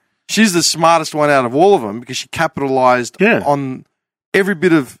 Yeah. yeah. She's the smartest one out of all of them because she capitalized Yeah. on every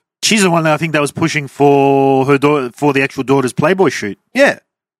bit of, She's the one that I think that was pushing for her for the actual daughter's Playboy shoot. yeah.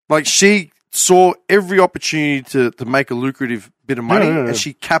 Like she saw every opportunity to make a lucrative bit of money Yeah. and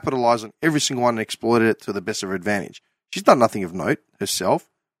she capitalized on every single one and exploited it to the best of her advantage. She's done nothing of note herself.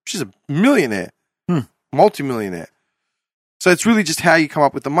 She's a millionaire, multimillionaire. So it's really just how you come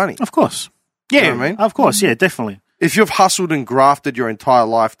up with the money. Of course. Yeah, know what I mean? of course, yeah, definitely. If you've hustled and grafted your entire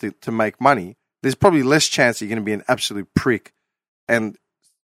life to make money, there's probably less chance that you're going to be an absolute prick and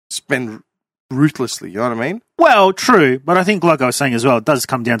spend ruthlessly. You know what I mean? Well, true, but I think, like I was saying as well, it does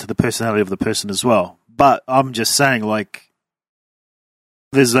come down to the personality of the person as well. But I'm just saying, like,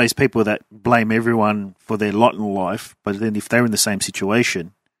 there's those people that blame everyone for their lot in life, but then if they're in the same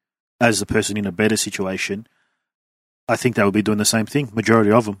situation as the person in a better situation, I think they would be doing the same thing,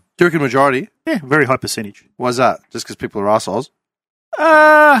 majority of them. Do you reckon majority? Yeah, very high percentage. Why's that? Just because people are assholes?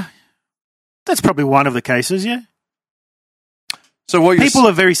 That's probably one of the cases, yeah. So what you're People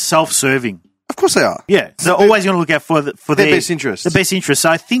are very self-serving. of course they are. Yeah, they're always going to look out for Their best interests. The best interests. So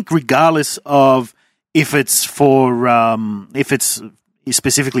I think regardless of if it's for if it's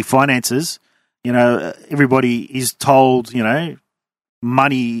specifically finances, you know, everybody is told, you know,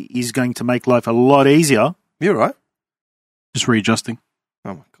 money is going to make life a lot easier. You're right. Just readjusting.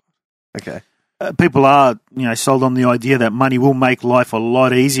 Oh my god. Okay. People are, you know, sold on the idea that money will make life a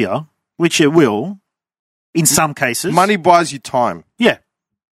lot easier, which it will in some cases. Money buys you time. Yeah.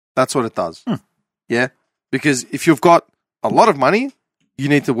 That's what it does. Yeah. Because if you've got a lot of money, you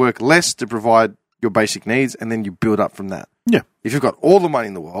need to work less to provide your basic needs, and then you build up from that. Yeah. If you've got all the money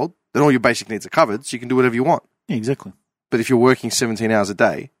in the world, then all your basic needs are covered, so you can do whatever you want. Yeah, exactly. But if you're working 17 hours a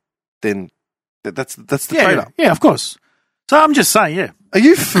day, then that's the trade-up. Yeah, of course. So I'm just saying, yeah. Are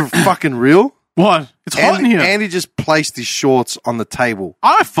you for fucking real? What? It's hot in here. Andy just placed his shorts on the table.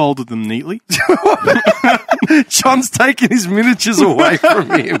 I folded them neatly. John's taking his miniatures away from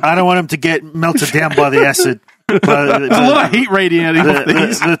him. I don't want him to get melted down by the acid. There's a lot of heat radiating off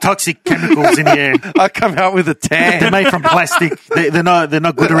these. The toxic chemicals in the air. I come out with a They're tan. made from plastic. They're not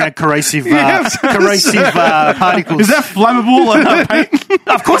good around corrosive particles. Is that flammable like paint?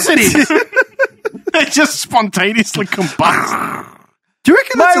 Of course it is. It just spontaneously combusts. Do you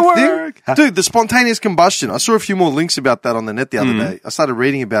reckon that's My a thing? work. Dude, the spontaneous combustion. I saw a few more links about that on the net the other day. I started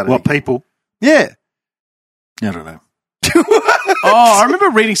reading about it. What people? Yeah. I don't know. Oh, I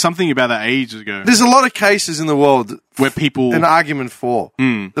remember reading something about that ages ago There's a lot of cases in the world where people. an argument for.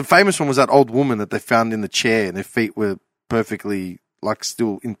 Mm. The famous one was that old woman that they found in the chair and their feet were perfectly, like,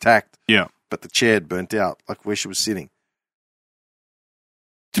 still intact, Yeah. but the chair had burnt out, like where she was sitting.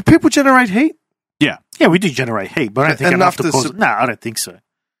 Do people generate heat? Yeah. Yeah, we do generate heat, but I don't think enough to cause. No, I don't think so.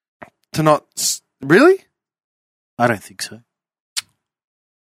 To not... Really? I don't think so.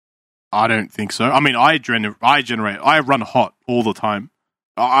 I don't think so. I mean, I run hot all the time.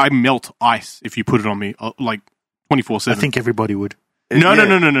 I melt ice if you put it on me, like 24/7. I think everybody would. No.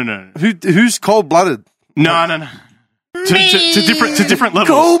 Who's cold-blooded? No. To different levels.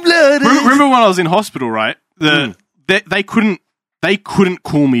 Cold-blooded! Remember when I was in hospital, right? They couldn't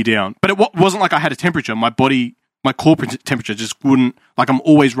cool me down, but it wasn't like I had a temperature. My core temperature just wouldn't. Like I'm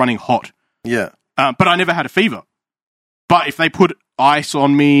always running hot. Yeah. But I never had a fever. But if they put ice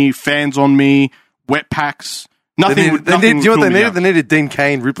on me, fans on me, wet packs, nothing would. Do you know what they needed? down. They needed Dean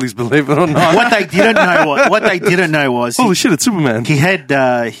Cain, Ripley's Believe It or Not. What they didn't know was Holy shit, it's Superman. he had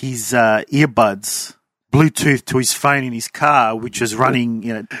his earbuds Bluetooth to his phone in his car, which was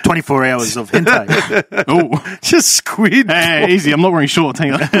running 24 hours of hentai. Oh, Just squid. hey, easy! I'm not wearing shorts.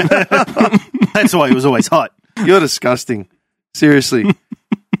 Hang on. That's why he was always hot. You're disgusting. Seriously.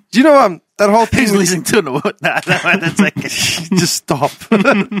 Do you know that whole thing? Who's listening to it? No, that's okay. Just stop.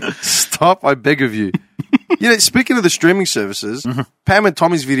 Stop, I beg of you. Speaking of the streaming services, Pam and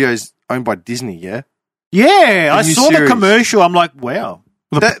Tommy's video is owned by Disney, yeah? Yeah, I new saw the series. commercial. I'm like, wow.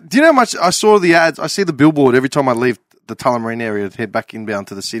 Do you know how much I saw the ads? I see the billboard every time I leave the Tullamarine area to head back inbound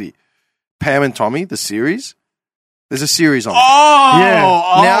to the city. Pam and Tommy, the series. There's a series on. Oh,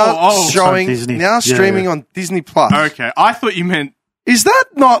 Yeah. now showing, Disney. now streaming on Disney Plus. Okay, I thought you meant. Is that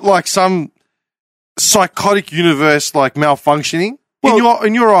not like some psychotic universe like malfunctioning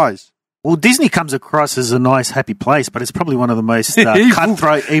in your eyes? Well, Disney comes across as a nice, happy place, but it's probably one of the most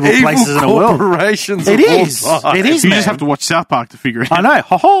cutthroat, evil places in the world. Corporations It of all is. time. It is. You man. just have to watch South Park to figure it out. I know.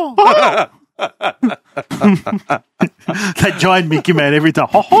 Ha ha. That giant Mickey Man every time.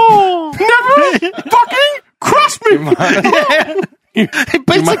 Ha ha. Never fucking cross me. He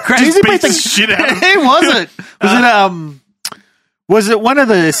beats the crazy. Just beats the shit out of him. Who was it? Was it one of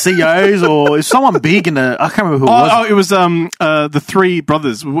the CEOs or someone big in the? I can't remember who it was. Oh, it was the three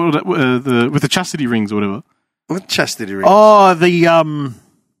brothers with the chastity rings or whatever. What chastity ring? Oh, the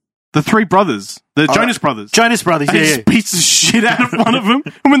The three brothers, the Jonas brothers. Jonas Brothers. And he Yeah, just beats the shit out of one of them.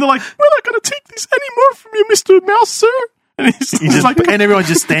 And when they're like, "We're not going to take this anymore from you, Mr. Mouse, sir," and he's like, and everyone's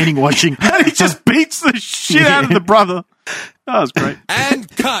just standing watching. and he just beats the shit out of the brother. That was great.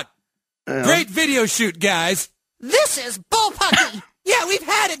 And cut. Great video shoot, guys. This is bullpucky. Yeah, we've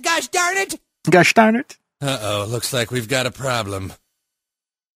had it, gosh darn it. Gosh darn it! Uh-oh, looks like we've got a problem.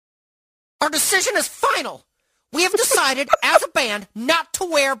 Our decision is final. We have decided, as a band, not to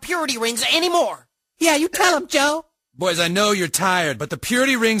wear purity rings anymore. Yeah, you tell him, Joe. Boys, I know you're tired, but the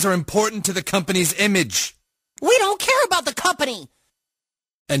purity rings are important to the company's image. We don't care about the company.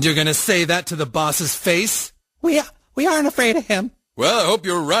 And you're gonna say that to the boss's face? We aren't afraid of him. Well, I hope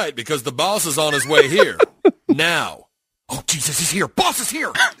you're right, because the boss is on his way here. Now. Oh, Jesus, he's here. Boss is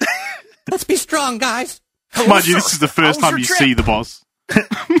here. Let's be strong, guys. Mind you, this is the first time you see the boss.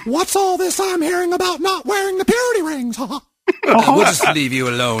 What's all this I'm hearing about not wearing the purity rings, huh? We'll just leave you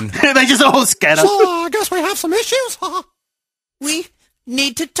alone. They just all scatter. So, I guess we have some issues, huh? We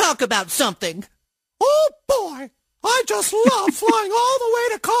need to talk about something. Oh, boy. I just love flying all the way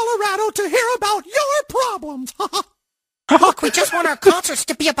to Colorado to hear about your problems, huh? Look, we just want our concerts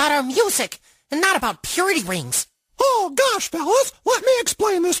to be about our music and not about purity rings. Oh, gosh, fellas, let me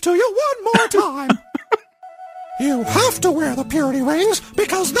explain this to you one more time. You have to wear the purity rings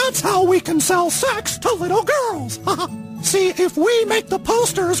because that's how we can sell sex to little girls. See, if we make the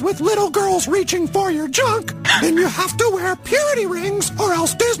posters with little girls reaching for your junk, then you have to wear purity rings or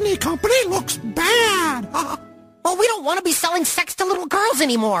else Disney Company looks bad. Well, we don't want to be selling sex to little girls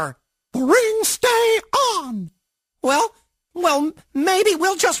anymore. The rings stay on. Well, maybe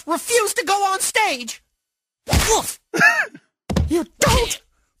we'll just refuse to go on stage. Woof. You don't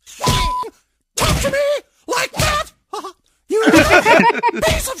talk to me like that. You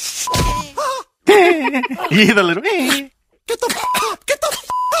piece of shit. You hear the little. Get the up.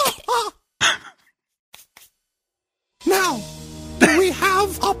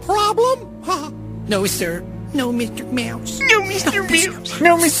 No, sir. No, Mr. Mouse. No, Mr. Mouse.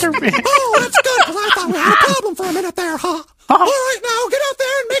 No, Mr. Bear. Oh, that's good, because I thought we had a problem for a minute there, huh? All right, now get out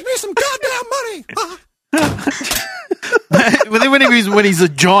there and make me some goddamn money. But then when he's a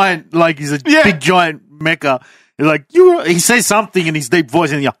giant, like he's a big giant mecha, like he says something in his deep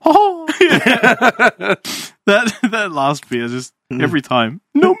voice, and you're that last bit is just every time.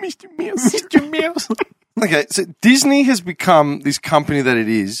 No, Mr. Mouse. Mr. Mouse. Okay, so Disney has become this company that it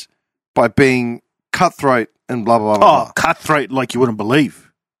is by being cutthroat and blah blah blah. Oh, cutthroat like you wouldn't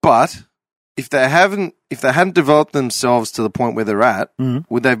believe. But if they hadn't developed themselves to the point where they're at,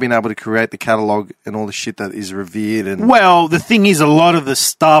 would they have been able to create the catalog and all the shit that is revered? And Well, the thing is, a lot of the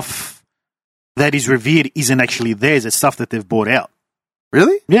stuff that is revered isn't actually theirs. It's stuff that they've bought out.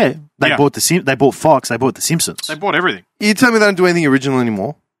 really, Yeah, they Yeah. bought they bought Fox, they bought The Simpsons. They bought everything. you tell me they don't do anything original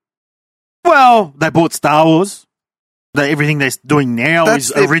anymore. Well, they bought Star Wars. Everything they're doing now is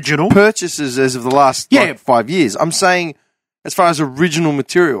their original. purchases as of the last 5 years. I'm saying as far as original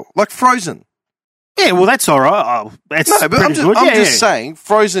material, like Frozen. Yeah, well, that's all right. That's No, but pretty I'm good. just saying,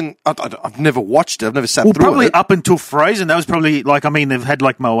 Frozen. I've never watched it. I've never sat Well, through probably it. up until Frozen, that was probably they've had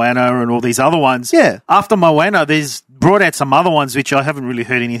like Moana and all these other ones. Yeah. After Moana, there's brought out some other ones which I haven't really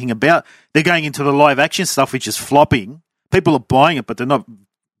heard anything about. They're going into the live action stuff, which is flopping. People are buying it, but they're not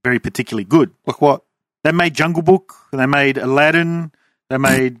very particularly good. Like what? They made Jungle Book. They made Aladdin. They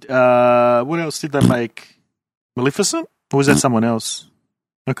made what else did they make? Maleficent? Or was that someone else?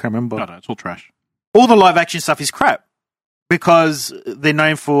 I can't remember. I don't know. It's all trash. All the live action stuff is crap because they're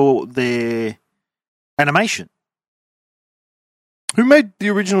known for their animation. Who made the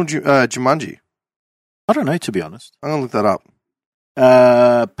original Jumanji? I don't know, to be honest. I'm gonna look that up.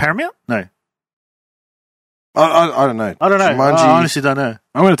 Paramount? No. I don't know. I don't know. Jumanji, I honestly don't know.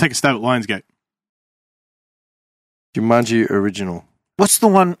 I'm going to take a stab at Lionsgate. Jumanji original. What's the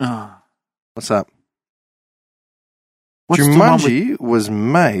one? What's that? What's the one with, Jumanji was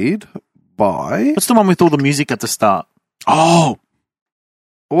made by what's the one with all the music at the start? Oh,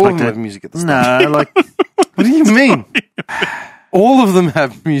 all Like of them that- have music at the start. No, like What do you mean? All of them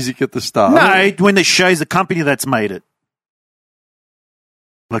have music at the start. no. When it shows the company that's made it,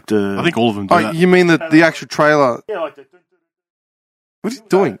 like the I think all of them do Oh, that. you mean the actual trailer? yeah, like the. What are you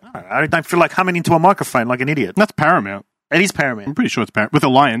doing? I don't feel like humming into a microphone like an idiot. That's Paramount. It is I'm Paramount. pretty sure it's Paramount. With a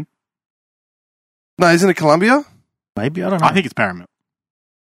lion. No, isn't it Columbia? Maybe I don't know. I think it's Paramount.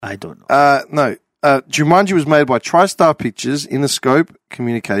 I don't know. No. Jumanji was made by TriStar Pictures, Interscope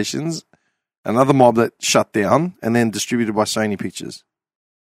Communications, another mob that shut down, and then distributed by Sony Pictures.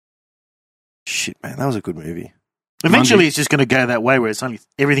 Shit, man, that was a good movie. Eventually, it's just going to go that way where it's only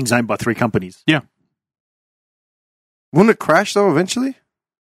everything's owned by 3 companies. Yeah. Wouldn't it crash though eventually?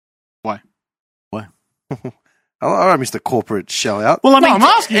 Why? I don't miss the corporate shell out. Well, I mean, I'm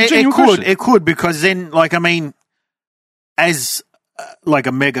asking you a genuine question. It could, because then, like, I mean, as like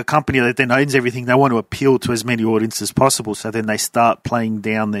a mega company that then owns everything, they want to appeal to as many audiences as possible. So then they start playing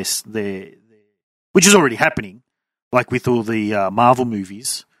down their which is already happening. Like with all the Marvel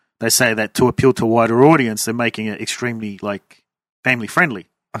movies, they say that to appeal to a wider audience, they're making it extremely like family friendly.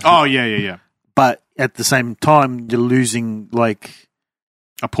 Oh, yeah. But at the same time, you're losing like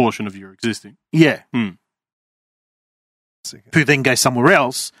A portion of your existing. yeah. Hmm. Who then go somewhere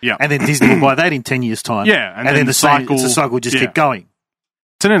else, Yeah. and then Disney will buy that in 10 years' time. Yeah, and then the cycle will just yeah. keep going.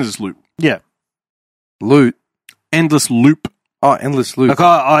 It's an endless loop. Yeah. Loot. Endless loop. Oh, endless loop. Like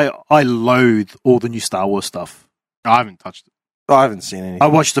I loathe all the new Star Wars stuff. I haven't touched it. I haven't seen anything. I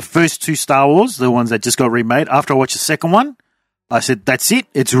watched the first 2 Star Wars, the ones that just got remade. After I watched the second one, I said, that's it.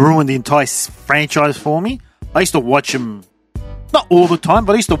 It's ruined the entire franchise for me. I used to watch them, not all the time,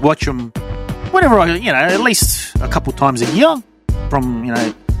 but I used to watch them whenever I, at least a couple times a year from,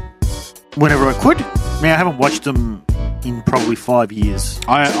 whenever I could. Now, I haven't watched them in probably 5 years.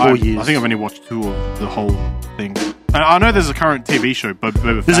 4 years. I think I've only watched 2 of the whole thing. I know there's a current TV show, but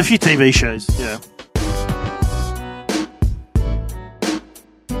Boba There's a Fett. few TV shows, yeah.